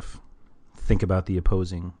to kind of think about the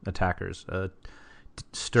opposing attackers.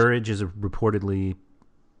 Sturridge is reportedly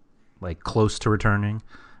close to returning.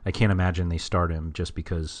 I can't imagine they start him just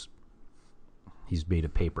because he's made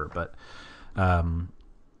of paper. But I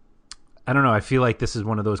don't know. I feel like this is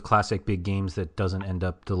one of those classic big games that doesn't end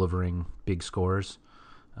up delivering big scores.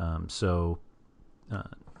 I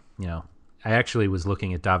actually was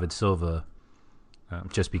looking at David Silva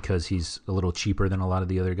just because he's a little cheaper than a lot of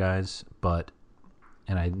the other guys,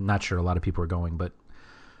 and I'm not sure a lot of people are going, but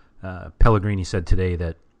Pellegrini said today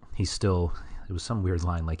that it was some weird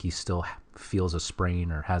line, he still feels a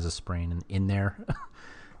sprain or has a sprain in there.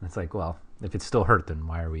 It's well, if it's still hurt, then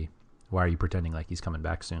why are you pretending like he's coming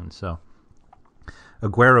back soon? So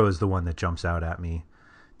Aguero is the one that jumps out at me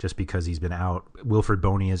just because he's been out. Wilfred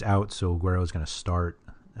Boney is out, so Aguero is going to start.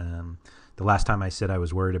 The last time I said I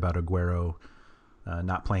was worried about Aguero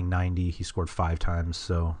not playing 90, he scored 5 times,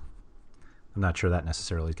 so I'm not sure that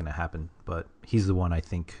necessarily is going to happen, but he's the one I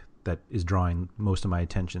think that is drawing most of my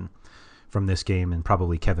attention from this game, and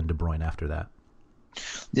probably Kevin De Bruyne after that.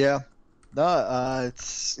 Yeah. No,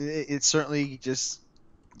 it's certainly just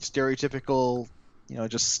stereotypical,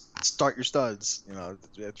 just start your studs.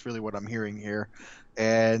 That's really what I'm hearing here.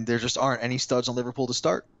 And there just aren't any studs on Liverpool to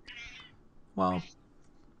start. Well,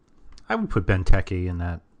 I would put Benteke in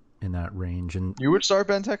that range. And you would start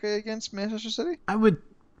Benteke against Manchester City? I would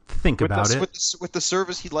think about it. With the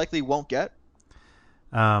service he likely won't get?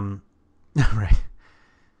 Right.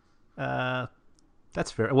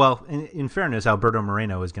 That's fair. Well, in fairness, Alberto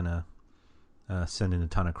Moreno is going to send in a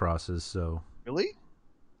ton of crosses. So Really?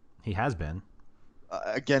 he has been.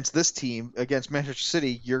 Against this team, against Manchester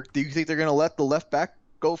City, do you think they're going to let the left back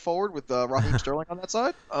go forward with Raheem Sterling on that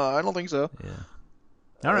side? I don't think so.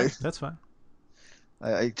 Yeah. All right, that's fine.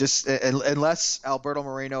 I just unless Alberto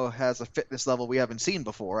Moreno has a fitness level we haven't seen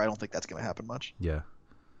before, I don't think that's going to happen much. Yeah.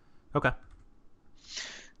 Okay.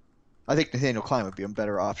 I think Nathaniel Klein would be a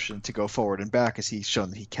better option to go forward and back, as he's shown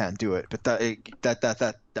that he can do it. But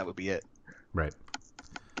that would be it. Right.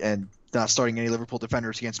 And not starting any Liverpool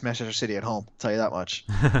defenders against Manchester City at home. I'll tell you that much.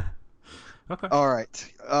 Okay. All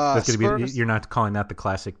right. That's gonna be. You're not calling that the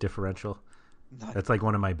classic differential. That's like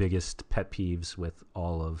one of my biggest pet peeves with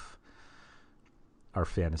all of our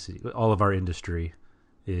fantasy, all of our industry.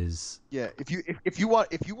 Is if you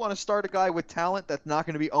want to start a guy with talent that's not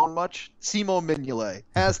going to be owned much, Simo Mignolet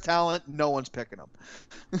has talent, no one's picking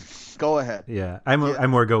him. Go ahead. Yeah, I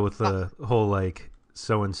more go with the whole like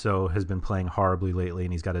so and so has been playing horribly lately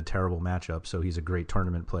and he's got a terrible matchup, so he's a great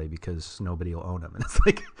tournament play because nobody will own him. And it's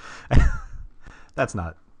like that's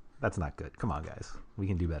not good. Come on, guys, we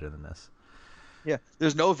can do better than this. Yeah,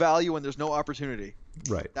 there's no value and there's no opportunity.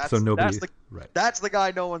 Right. That's the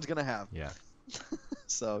guy no one's going to have. Yeah.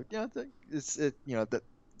 So it's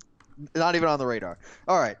not even on the radar.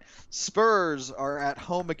 All right, Spurs are at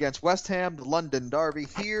home against West Ham, the London derby.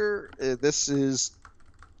 Here, this is,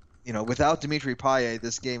 without Dimitri Payet,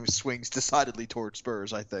 this game swings decidedly towards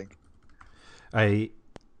Spurs. I think. I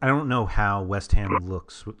don't know how West Ham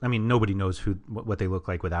looks. I mean, nobody knows what they look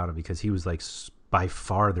like without him because he was like by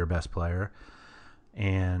far their best player,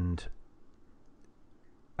 and.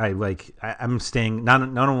 I'm staying. Not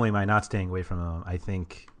only am I not staying away from them, I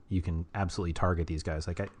think you can absolutely target these guys.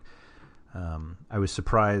 Like I was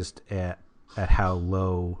surprised at how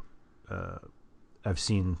low I've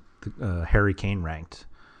seen Harry Kane ranked,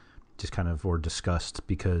 just kind of or discussed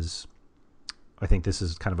because I think this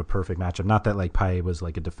is kind of a perfect matchup. Not that like Payet was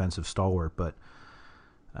like a defensive stalwart, but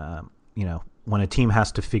when a team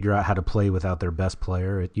has to figure out how to play without their best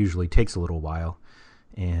player, it usually takes a little while,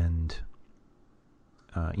 and.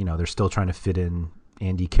 They're still trying to fit in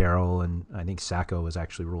Andy Carroll, and I think Sacco was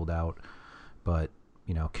actually ruled out. But,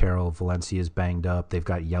 Carroll, Valencia's banged up. They've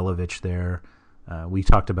got Jelavic there. We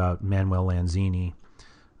talked about Manuel Lanzini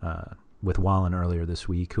with Wallen earlier this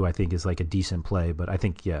week, who I think is like a decent play. But I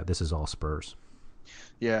think, this is all Spurs.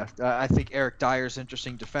 Yeah, I think Eric Dyer's an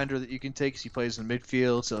interesting defender that you can take because he plays in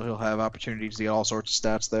midfield, so he'll have opportunities to get all sorts of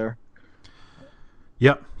stats there.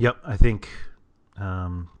 Yep. I think...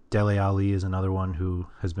 Dele Alli is another one who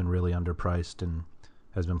has been really underpriced and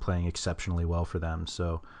has been playing exceptionally well for them.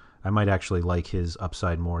 So I might actually like his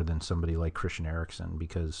upside more than somebody like Christian Eriksen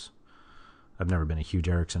because I've never been a huge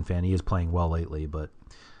Eriksen fan. He is playing well lately, but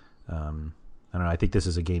I don't know. I think this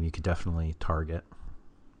is a game you could definitely target.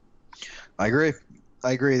 I agree.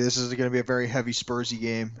 This is going to be a very heavy Spursy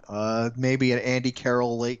game. Maybe an Andy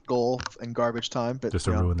Carroll late goal in garbage time, but just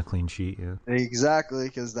to ruin the clean sheet. Yeah, exactly,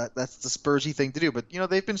 because that's the Spursy thing to do. But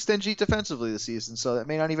they've been stingy defensively this season, so that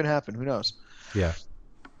may not even happen. Who knows? Yeah.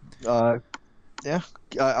 On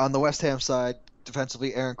the West Ham side,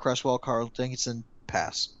 defensively, Aaron Cresswell, Carl Jenkinson,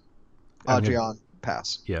 pass. Adrian,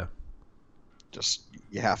 pass. Yeah. Just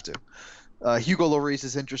you have to. Hugo Lloris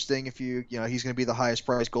is interesting if he's going to be the highest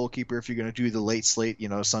priced goalkeeper if you're going to do the late slate,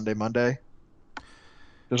 Sunday, Monday.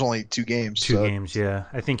 There's only 2 games. Two games, yeah.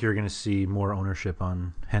 I think you're going to see more ownership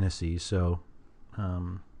on Hennessy, so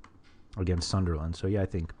against Sunderland. So yeah, I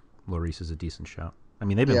think Lloris is a decent shot. I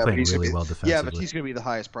mean, they've been playing really well defensively. Yeah, but he's going to be the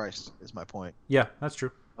highest priced. Is my point. Yeah, that's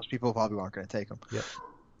true. Most people probably aren't going to take him. Yeah.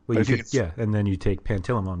 Well, and then you take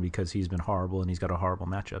Pantilimon because he's been horrible and he's got a horrible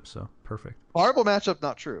matchup, so perfect. Horrible matchup,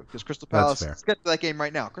 not true, because Crystal Palace. That's fair. Let's get to that game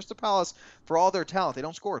right now. Crystal Palace, for all their talent, they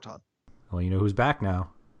don't score a ton. Well, you know who's back now?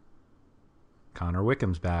 Connor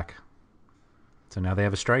Wickham's back. So now they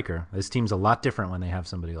have a striker. This team's a lot different when they have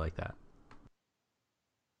somebody like that.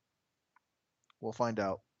 We'll find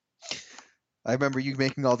out. I remember you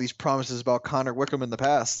making all these promises about Connor Wickham in the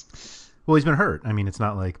past. Well, he's been hurt. I mean, it's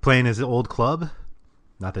not like playing his old club.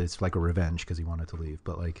 Not that it's like a revenge because he wanted to leave,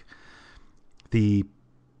 but like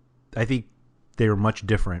I think they are much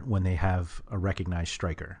different when they have a recognized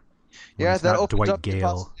striker. Yeah, that opens Dwight up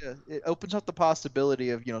Gale. It opens up the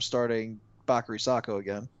possibility of starting Bakary Sacco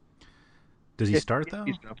again. Does he start though?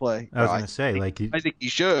 He's gonna play. I was gonna say I think he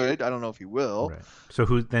should. I don't know if he will. Right. So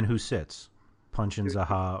who sits? Punch in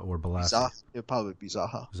Zaha or Balassi? It'll probably be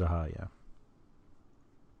Zaha. Zaha, yeah.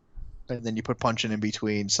 And then you put Punchin in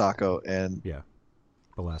between Sacco and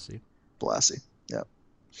Balassi. Yeah.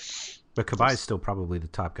 But Kabai's still probably the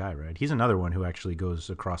top guy, right? He's another one who actually goes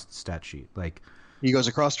across the stat sheet. Like He goes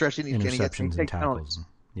across stretching. He interceptions and tackles. Penalties.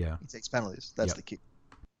 Yeah, he takes penalties. That's the key.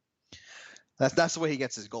 That's the way he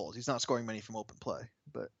gets his goals. He's not scoring many from open play,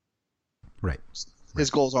 but right. His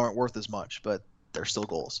goals aren't worth as much, but they're still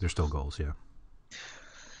goals. They're still goals, yeah.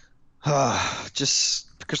 Just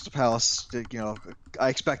Crystal Palace, I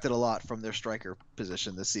expected a lot from their striker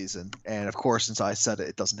position this season, and of course, since I said it,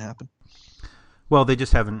 it doesn't happen. Well, they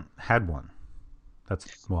just haven't had one.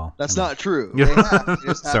 That's not true. They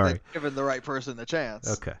just Sorry. haven't given the right person the chance.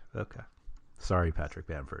 Okay. Sorry, Patrick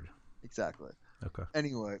Bamford. Exactly. Okay.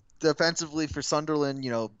 Anyway, defensively for Sunderland,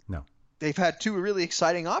 no. They've had two really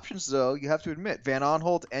exciting options, though. You have to admit, Van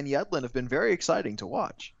Aanholt and Yedlin have been very exciting to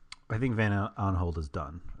watch. I think Van Aanholt is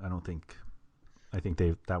done. I think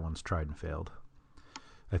that one's tried and failed.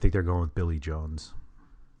 I think they're going with Billy Jones,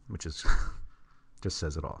 which is just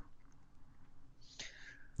says it all.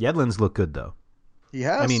 Yedlin's looked good though. He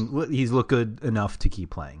has. I mean, he's looked good enough to keep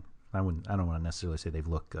playing. I don't want to necessarily say they've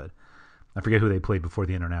looked good. I forget who they played before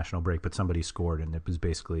the international break, but somebody scored, and it was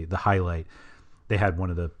basically the highlight. They had one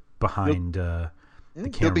of the behind the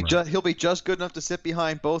camera. He'll be just good enough to sit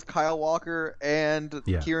behind both Kyle Walker and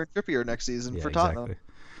Kieran Trippier next season for Tottenham. Exactly.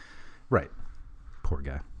 Right. Poor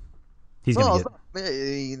guy. He's going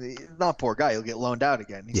to get... Not poor guy. He'll get loaned out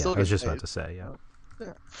again. I was just about to say,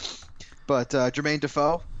 yeah. But Jermaine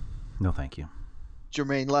Defoe? No, thank you.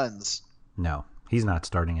 Jermaine Lens? No. He's not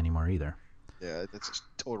starting anymore either. Yeah, that's a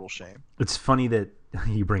total shame. It's funny that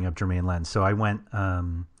you bring up Jermaine Lens. So I went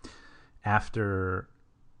after,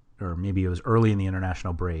 or maybe it was early in the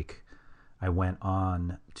international break, I went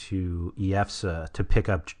on to EFSA to pick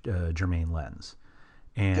up Jermaine Lens.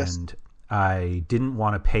 And I didn't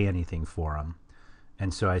want to pay anything for him.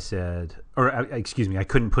 And so I said, I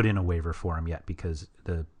couldn't put in a waiver for him yet because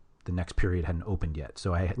the next period hadn't opened yet.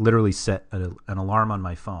 So I literally set an alarm on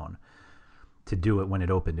my phone to do it when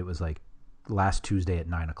it opened. It was like last Tuesday at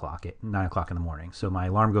 9 o'clock in the morning. So my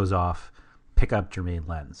alarm goes off, pick up Jermaine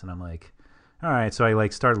Lens. And I'm like, all right. So I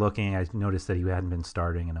start looking. I noticed that he hadn't been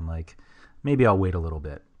starting. And I'm like, maybe I'll wait a little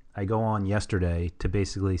bit. I go on yesterday to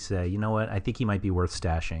basically say, you know what? I think he might be worth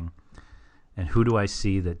stashing. And who do I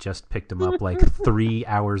see that just picked him up like 3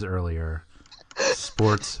 hours earlier?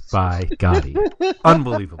 Sports by Gotti.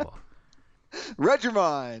 Unbelievable. Read your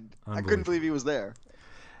mind. I couldn't believe he was there.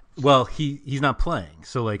 Well, he's not playing.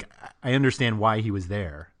 So, I understand why he was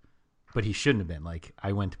there, but he shouldn't have been.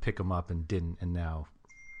 I went to pick him up and didn't, and now.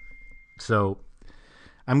 So,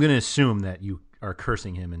 I'm going to assume that you are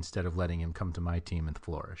cursing him instead of letting him come to my team and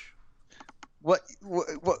flourish. What's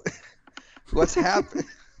happened?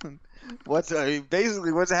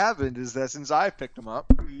 Basically what's happened is that since I picked him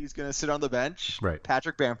up, he's going to sit on the bench, right?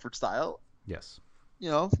 Patrick Bamford style. Yes.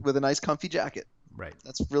 With a nice comfy jacket. Right.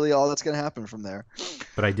 That's really all that's going to happen from there.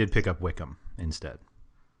 But I did pick up Wickham instead.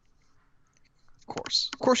 Of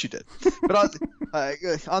course you did. But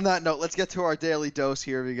on that note, let's get to our daily dose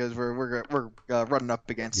here because we're running up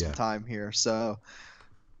against some time here. So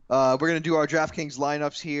we're going to do our DraftKings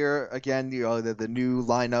lineups here again. The new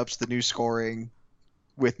lineups, the new scoring.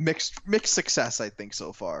 With mixed success, I think,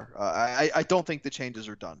 so far. I don't think the changes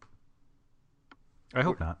are done. I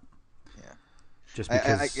hope not. Yeah. Just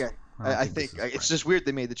because I think it's just weird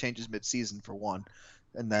they made the changes mid-season for one,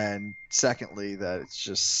 and then secondly that it's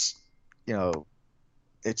just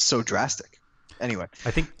it's so drastic. Anyway,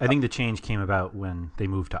 I think the change came about when they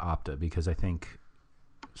moved to Opta because I think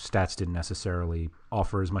Stats didn't necessarily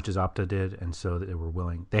offer as much as Opta did, and so they were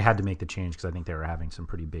willing. They had to make the change because I think they were having some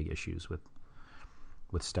pretty big issues with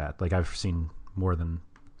Stat. I've seen more than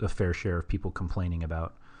a fair share of people complaining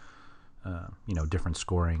about, different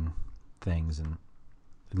scoring things. And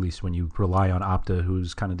at least when you rely on Opta,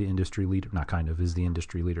 who's kind of the industry leader, is the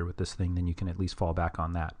industry leader with this thing, then you can at least fall back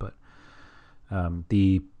on that. But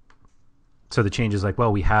the change is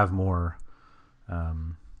we have more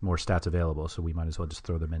stats available, so we might as well just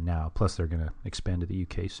throw them in now. Plus they're going to expand to the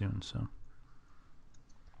UK soon. So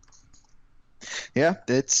yeah,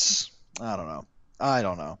 I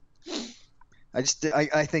don't know. I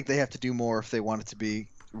think they have to do more if they want it to be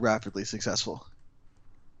rapidly successful.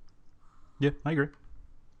 Yeah, I agree.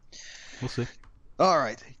 We'll see. All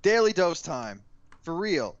right, daily dose time. For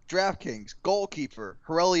real, DraftKings goalkeeper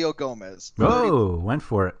Aurelio Gomez. Oh, went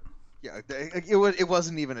for it. Yeah, it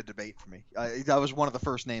wasn't even a debate for me. That was one of the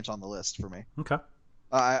first names on the list for me. Okay.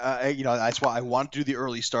 That's why I wanted to do the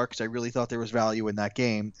early start because I really thought there was value in that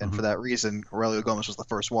game, and for that reason, Aurelio Gomez was the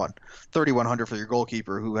first one. 3,100 for your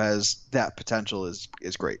goalkeeper who has that potential is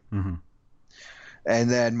great. Mm-hmm. And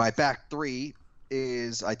then my back three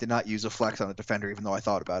is I did not use a flex on a defender, even though I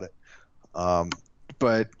thought about it.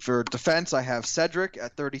 But for defense, I have Cedric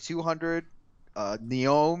at 3,200,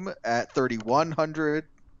 Neom at 3,100,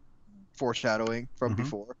 foreshadowing from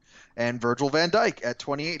before, and Virgil van Dijk at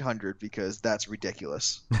 2,800 because that's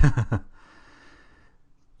ridiculous.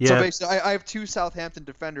 Yeah. So basically, I have two Southampton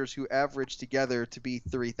defenders who average together to be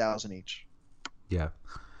 3,000 each. Yeah.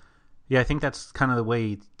 I think that's kind of the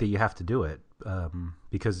way that you have to do it,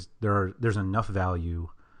 because there's enough value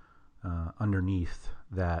underneath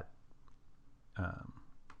that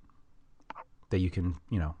that you can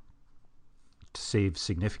save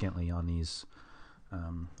significantly on these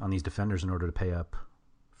defenders in order to pay up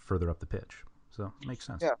further up the pitch. So it makes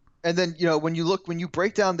sense. Yeah, and then when you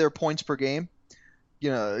break down their points per game,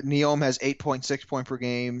 Neom has 8.6 points per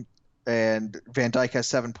game, and Van Dijk has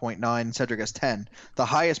 7.9, and Cedric has 10. The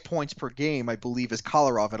highest points per game, I believe, is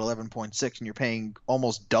Kolarov at 11.6, and you're paying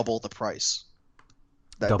almost double the price.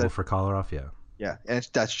 Double for Kolarov, yeah. Yeah, and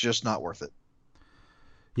that's just not worth it.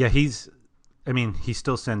 Yeah, he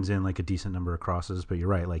still sends in like a decent number of crosses, but you're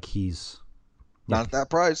right, like he's not at that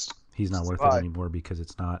price. He's not worth it anymore because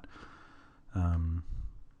it's not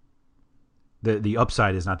the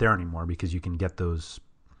upside is not there anymore because you can get those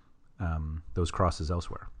crosses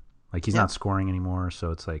elsewhere. Like he's not scoring anymore,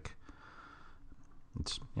 so it's like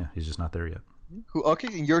he's just not there yet. Okay,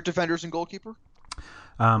 and your defenders and goalkeeper?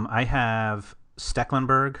 I have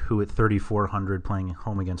Stecklenburg, who at 3,400 playing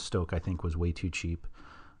home against Stoke, I think was way too cheap.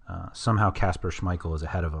 Somehow Kasper Schmeichel is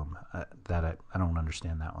ahead of him. I don't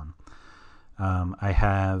understand that one. I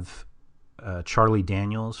have Charlie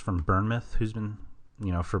Daniels from Bournemouth, who's been,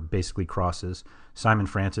 for basically crosses. Simon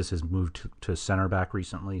Francis has moved to center back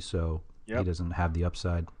recently, so he doesn't have the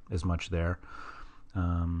upside as much there.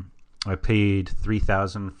 I paid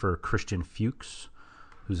 3,000 for Christian Fuchs,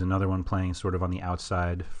 who's another one playing sort of on the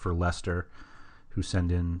outside for Leicester, who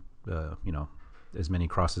send in, as many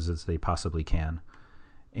crosses as they possibly can.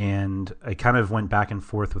 And I kind of went back and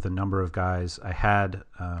forth with a number of guys. I had,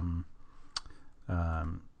 who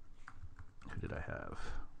did I have?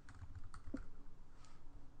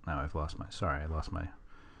 Now I lost my,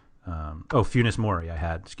 Funes Mori I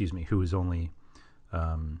had, who was only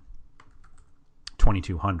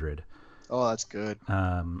 2,200. Oh, that's good.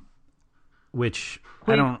 Which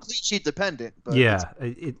clean sheet dependent. But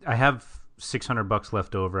I have $600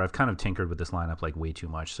 left over. I've kind of tinkered with this lineup like way too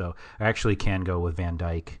much, so I actually can go with Van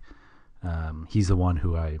Dijk. He's the one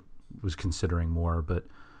who I was considering more, but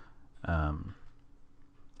I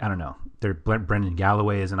don't know. Brendan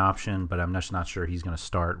Galloway is an option, but I'm just not sure he's going to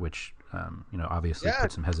start, which obviously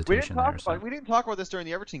put some hesitation there. We didn't talk about this during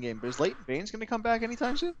the Everton game, but is Leighton Baines going to come back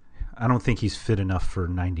anytime soon? I don't think he's fit enough for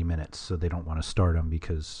 90 minutes, so they don't want to start him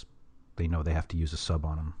because they know they have to use a sub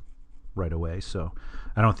on him right away. So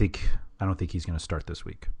I don't think he's going to start this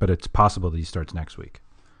week, but it's possible that he starts next week.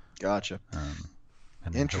 Gotcha.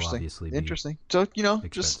 And Interesting. So expensive.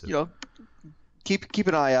 just keep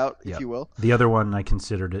an eye out, if you will. The other one I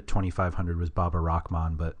considered at 2,500 was Baba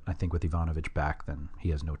Rahman, but I think with Ivanovic back, then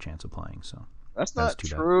he has no chance of playing. So that's not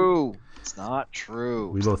true. It's not true.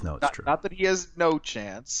 We both know it's true. Not that he has no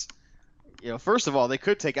chance. First of all, they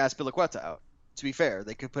could take Azpilicueta out. To be fair,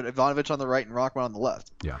 they could put Ivanovic on the right and Rahman on the left.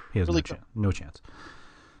 Yeah, he has no chance.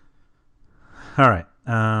 All right.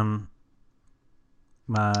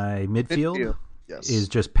 My midfield is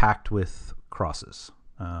just packed with crosses.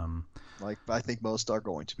 Like I think most are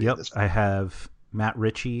going to be. Yep. This I have Matt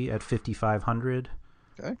Ritchie at 5,500.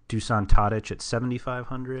 Okay. Dusan Tadic at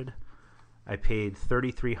 7,500. I paid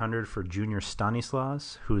 3,300 for Junior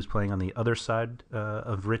Stanislas, who is playing on the other side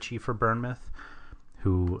of Ritchie for Bournemouth,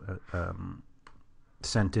 who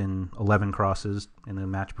sent in 11 crosses in the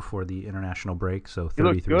match before the international break. So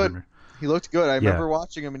 3,300. He looked good. I remember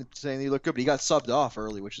watching him and saying he looked good, but he got subbed off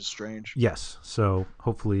early, which is strange. Yes. So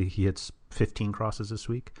hopefully he hits 15 crosses this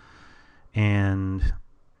week. And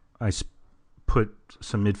I put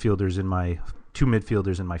some midfielders in my two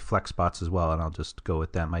midfielders in my flex spots as well, and I'll just go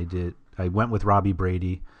with them. I went with Robbie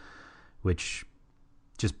Brady, which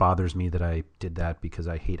just bothers me that I did that because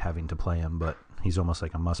I hate having to play him, but he's almost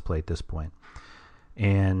like a must play at this point.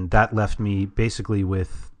 And that left me basically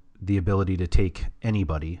with the ability to take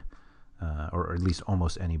anybody, or at least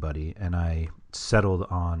almost anybody, and I settled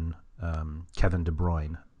on Kevin De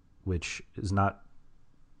Bruyne, which is not.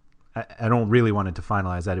 I don't really want it to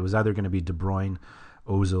finalize that. It was either going to be De Bruyne,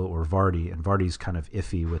 Ozil, or Vardy, and Vardy's kind of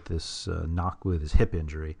iffy with this knock with his hip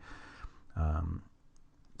injury.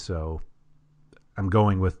 So I'm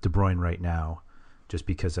going with De Bruyne right now, just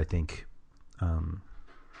because I think, I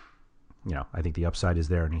think the upside is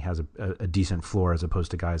there, and he has a decent floor as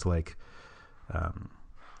opposed to guys like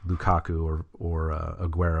Lukaku or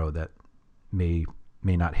Aguero that may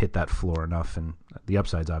not hit that floor enough, and the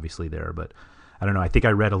upside's obviously there, but I don't know. I think I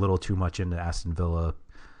read a little too much into Aston Villa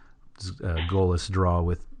goalless draw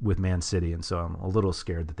with Man City, and so I'm a little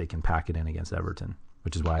scared that they can pack it in against Everton,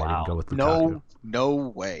 which is why I didn't go with Lukaku. No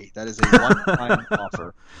way. That is a one-time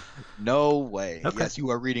offer. No way. Okay. Yes, you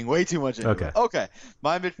are reading way too much into it. Okay.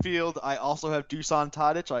 My midfield, I also have Dusan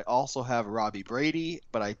Tadic. I also have Robbie Brady,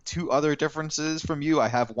 but I two other differences from you. I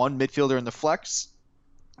have one midfielder in the flex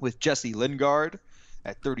with Jesse Lingard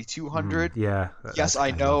at 3,200. Yes, I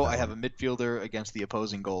know I have a midfielder against the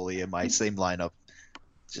opposing goalie in my same lineup.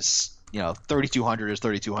 Just, 3,200 is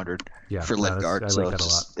 3,200 for Lingard. I like that a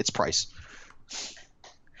lot. It's price.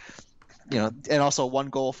 And also 1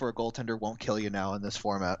 goal for a goaltender won't kill you now in this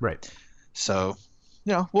format. Right. So,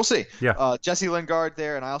 we'll see. Yeah. Jesse Lingard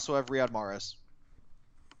there, and I also have Riyad Mahrez.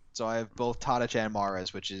 So I have both Tadic and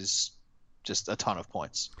Mahrez, which is just a ton of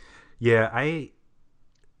points. Yeah, I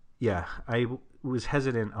was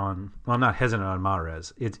hesitant on. Well, I'm not hesitant on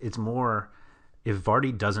Mahrez. It's more if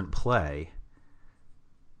Vardy doesn't play.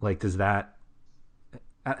 Like, does that?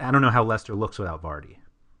 I don't know how Leicester looks without Vardy.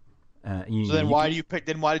 Why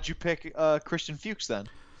did you pick Christian Fuchs then?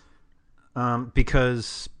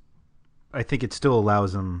 Because I think it still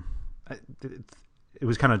allows them. It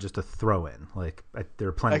was kind of just a throw-in. Like there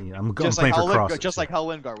are plenty. I'm playing for crosses. Just like how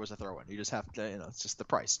Lingard was a throw-in. You just have to. It's just the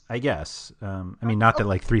price. I guess. Not that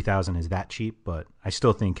like 3,000 is that cheap, but I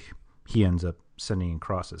still think he ends up sending in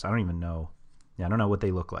crosses. I don't even know. Yeah, I don't know what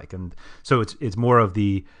they look like, and so it's more of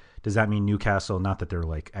the. Does that mean Newcastle, not that they're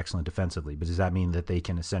like excellent defensively, but does that mean that they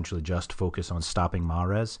can essentially just focus on stopping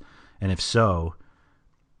Mahrez? And if so,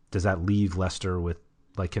 does that leave Leicester with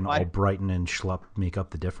like can Albrighton and Schlupp make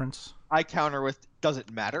up the difference? I counter with, does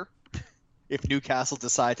it matter if Newcastle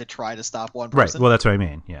decide to try to stop one person? Right. Well, that's what I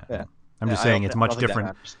mean. Yeah. I'm just saying it's much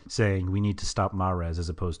different saying we need to stop Mahrez as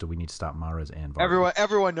opposed to we need to stop Mahrez and Vardy.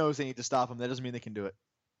 Everyone knows they need to stop him. That doesn't mean they can do it.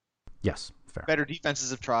 Yes. Fair. Better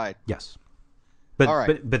defenses have tried. Yes.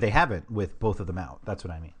 But they haven't with both of them out. That's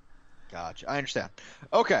what I mean. Gotcha. I understand.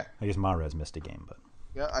 Okay. I guess Mahrez missed a game, but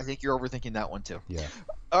yeah, I think you're overthinking that one too. Yeah.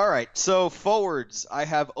 All right. So forwards, I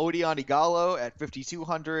have Odion Igalo at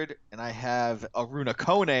 5,200, and I have Aruna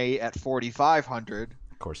Kone at 4,500.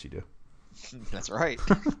 Of course you do. That's right.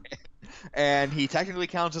 And he technically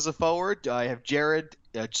counts as a forward. I have Gerard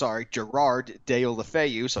Deulofeu,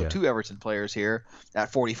 so two Everton players here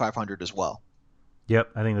at 4,500 as well.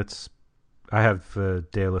 Yep, I think that's. I have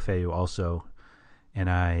Deulofeu also, and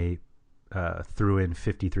I threw in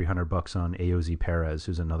 $5,300 on Ayoze Perez,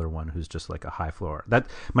 who's another one who's just like a high floor.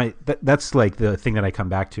 That's like the thing that I come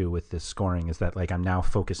back to with this scoring is that like I'm now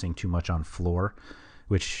focusing too much on floor,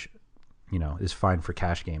 which is fine for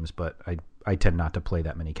cash games, but I tend not to play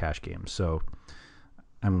that many cash games, so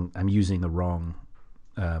I'm using the wrong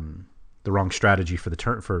strategy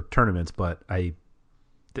for tournaments, but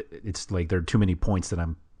it's like there are too many points that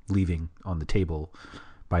I'm leaving on the table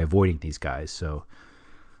by avoiding these guys. So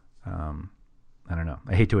I don't know.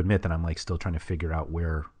 I hate to admit that I'm like still trying to figure out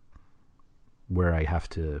where I have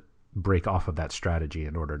to break off of that strategy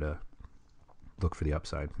in order to look for the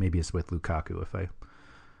upside. Maybe it's with Lukaku if I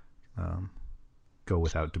go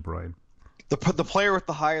without De Bruyne. The player with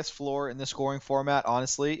the highest floor in the scoring format,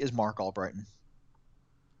 honestly, is Mark Albrighton.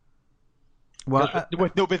 Well,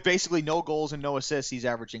 with basically no goals and no assists, he's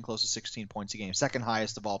averaging close to 16 points a game, second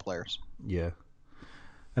highest of all players. Yeah,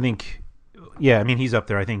 I think. Yeah, I mean he's up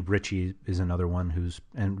there. I think Richie is another one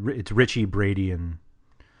it's Richie, Brady, and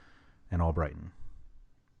Albrighton.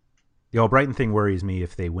 The Albrighton thing worries me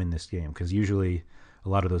if they win this game because usually a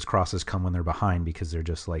lot of those crosses come when they're behind because they're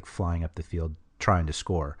just like flying up the field trying to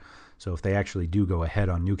score. So if they actually do go ahead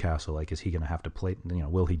on Newcastle, like is he going to have to play?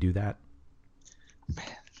 Will he do that? Man.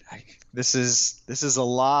 This is a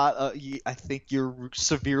lot. I think you're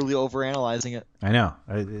severely overanalyzing it. I know.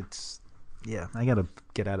 I got to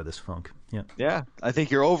get out of this funk. Yeah. Yeah. I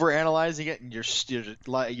think you're overanalyzing it, and you're just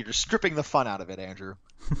stripping the fun out of it, Andrew.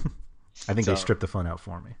 I think they stripped the fun out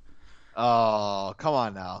for me. Oh, come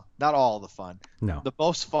on now. Not all the fun. No. The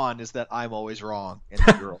most fun is that I'm always wrong and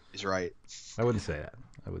that you're always right. I wouldn't say that.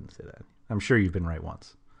 I'm sure you've been right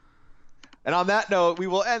once. And on that note, we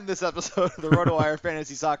will end this episode of the RotoWire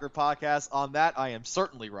Fantasy Soccer Podcast. On that, I am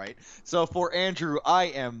certainly right. So for Andrew, I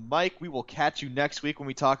am Mike. We will catch you next week when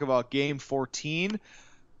we talk about Game 14.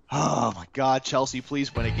 Oh, my God, Chelsea,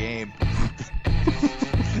 please win a game.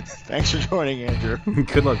 Thanks for joining, Andrew.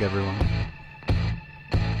 Good luck, everyone.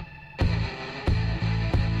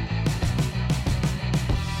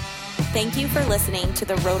 Thank you for listening to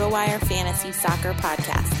the RotoWire Fantasy Soccer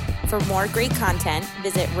Podcast. For more great content,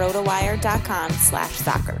 visit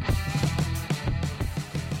rotowire.com/soccer.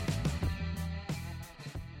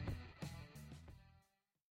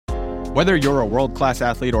 Whether you're a world-class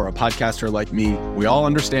athlete or a podcaster like me, we all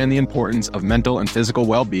understand the importance of mental and physical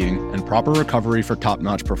well-being and proper recovery for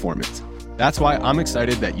top-notch performance. That's why I'm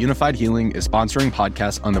excited that Unified Healing is sponsoring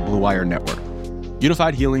podcasts on the Blue Wire Network.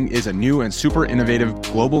 Unified Healing is a new and super innovative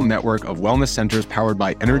global network of wellness centers powered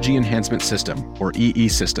by Energy Enhancement System, or EE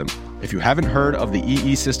System. If you haven't heard of the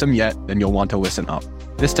EE System yet, then you'll want to listen up.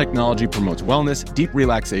 This technology promotes wellness, deep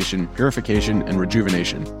relaxation, purification, and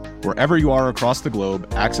rejuvenation. Wherever you are across the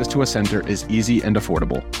globe, access to a center is easy and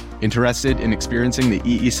affordable. Interested in experiencing the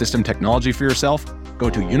EE System technology for yourself?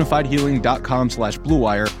 Go to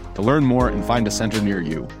unifiedhealing.com/bluewire to learn more and find a center near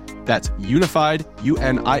you. That's unified,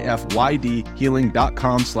 UNIFYD,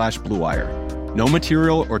 healing.com/bluewire. No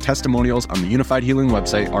material or testimonials on the Unified Healing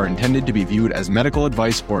website are intended to be viewed as medical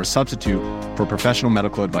advice or a substitute for professional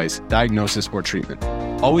medical advice, diagnosis, or treatment.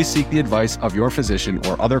 Always seek the advice of your physician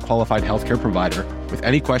or other qualified healthcare provider with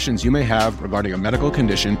any questions you may have regarding a medical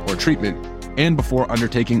condition or treatment and before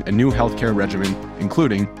undertaking a new healthcare regimen,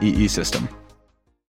 including EE System.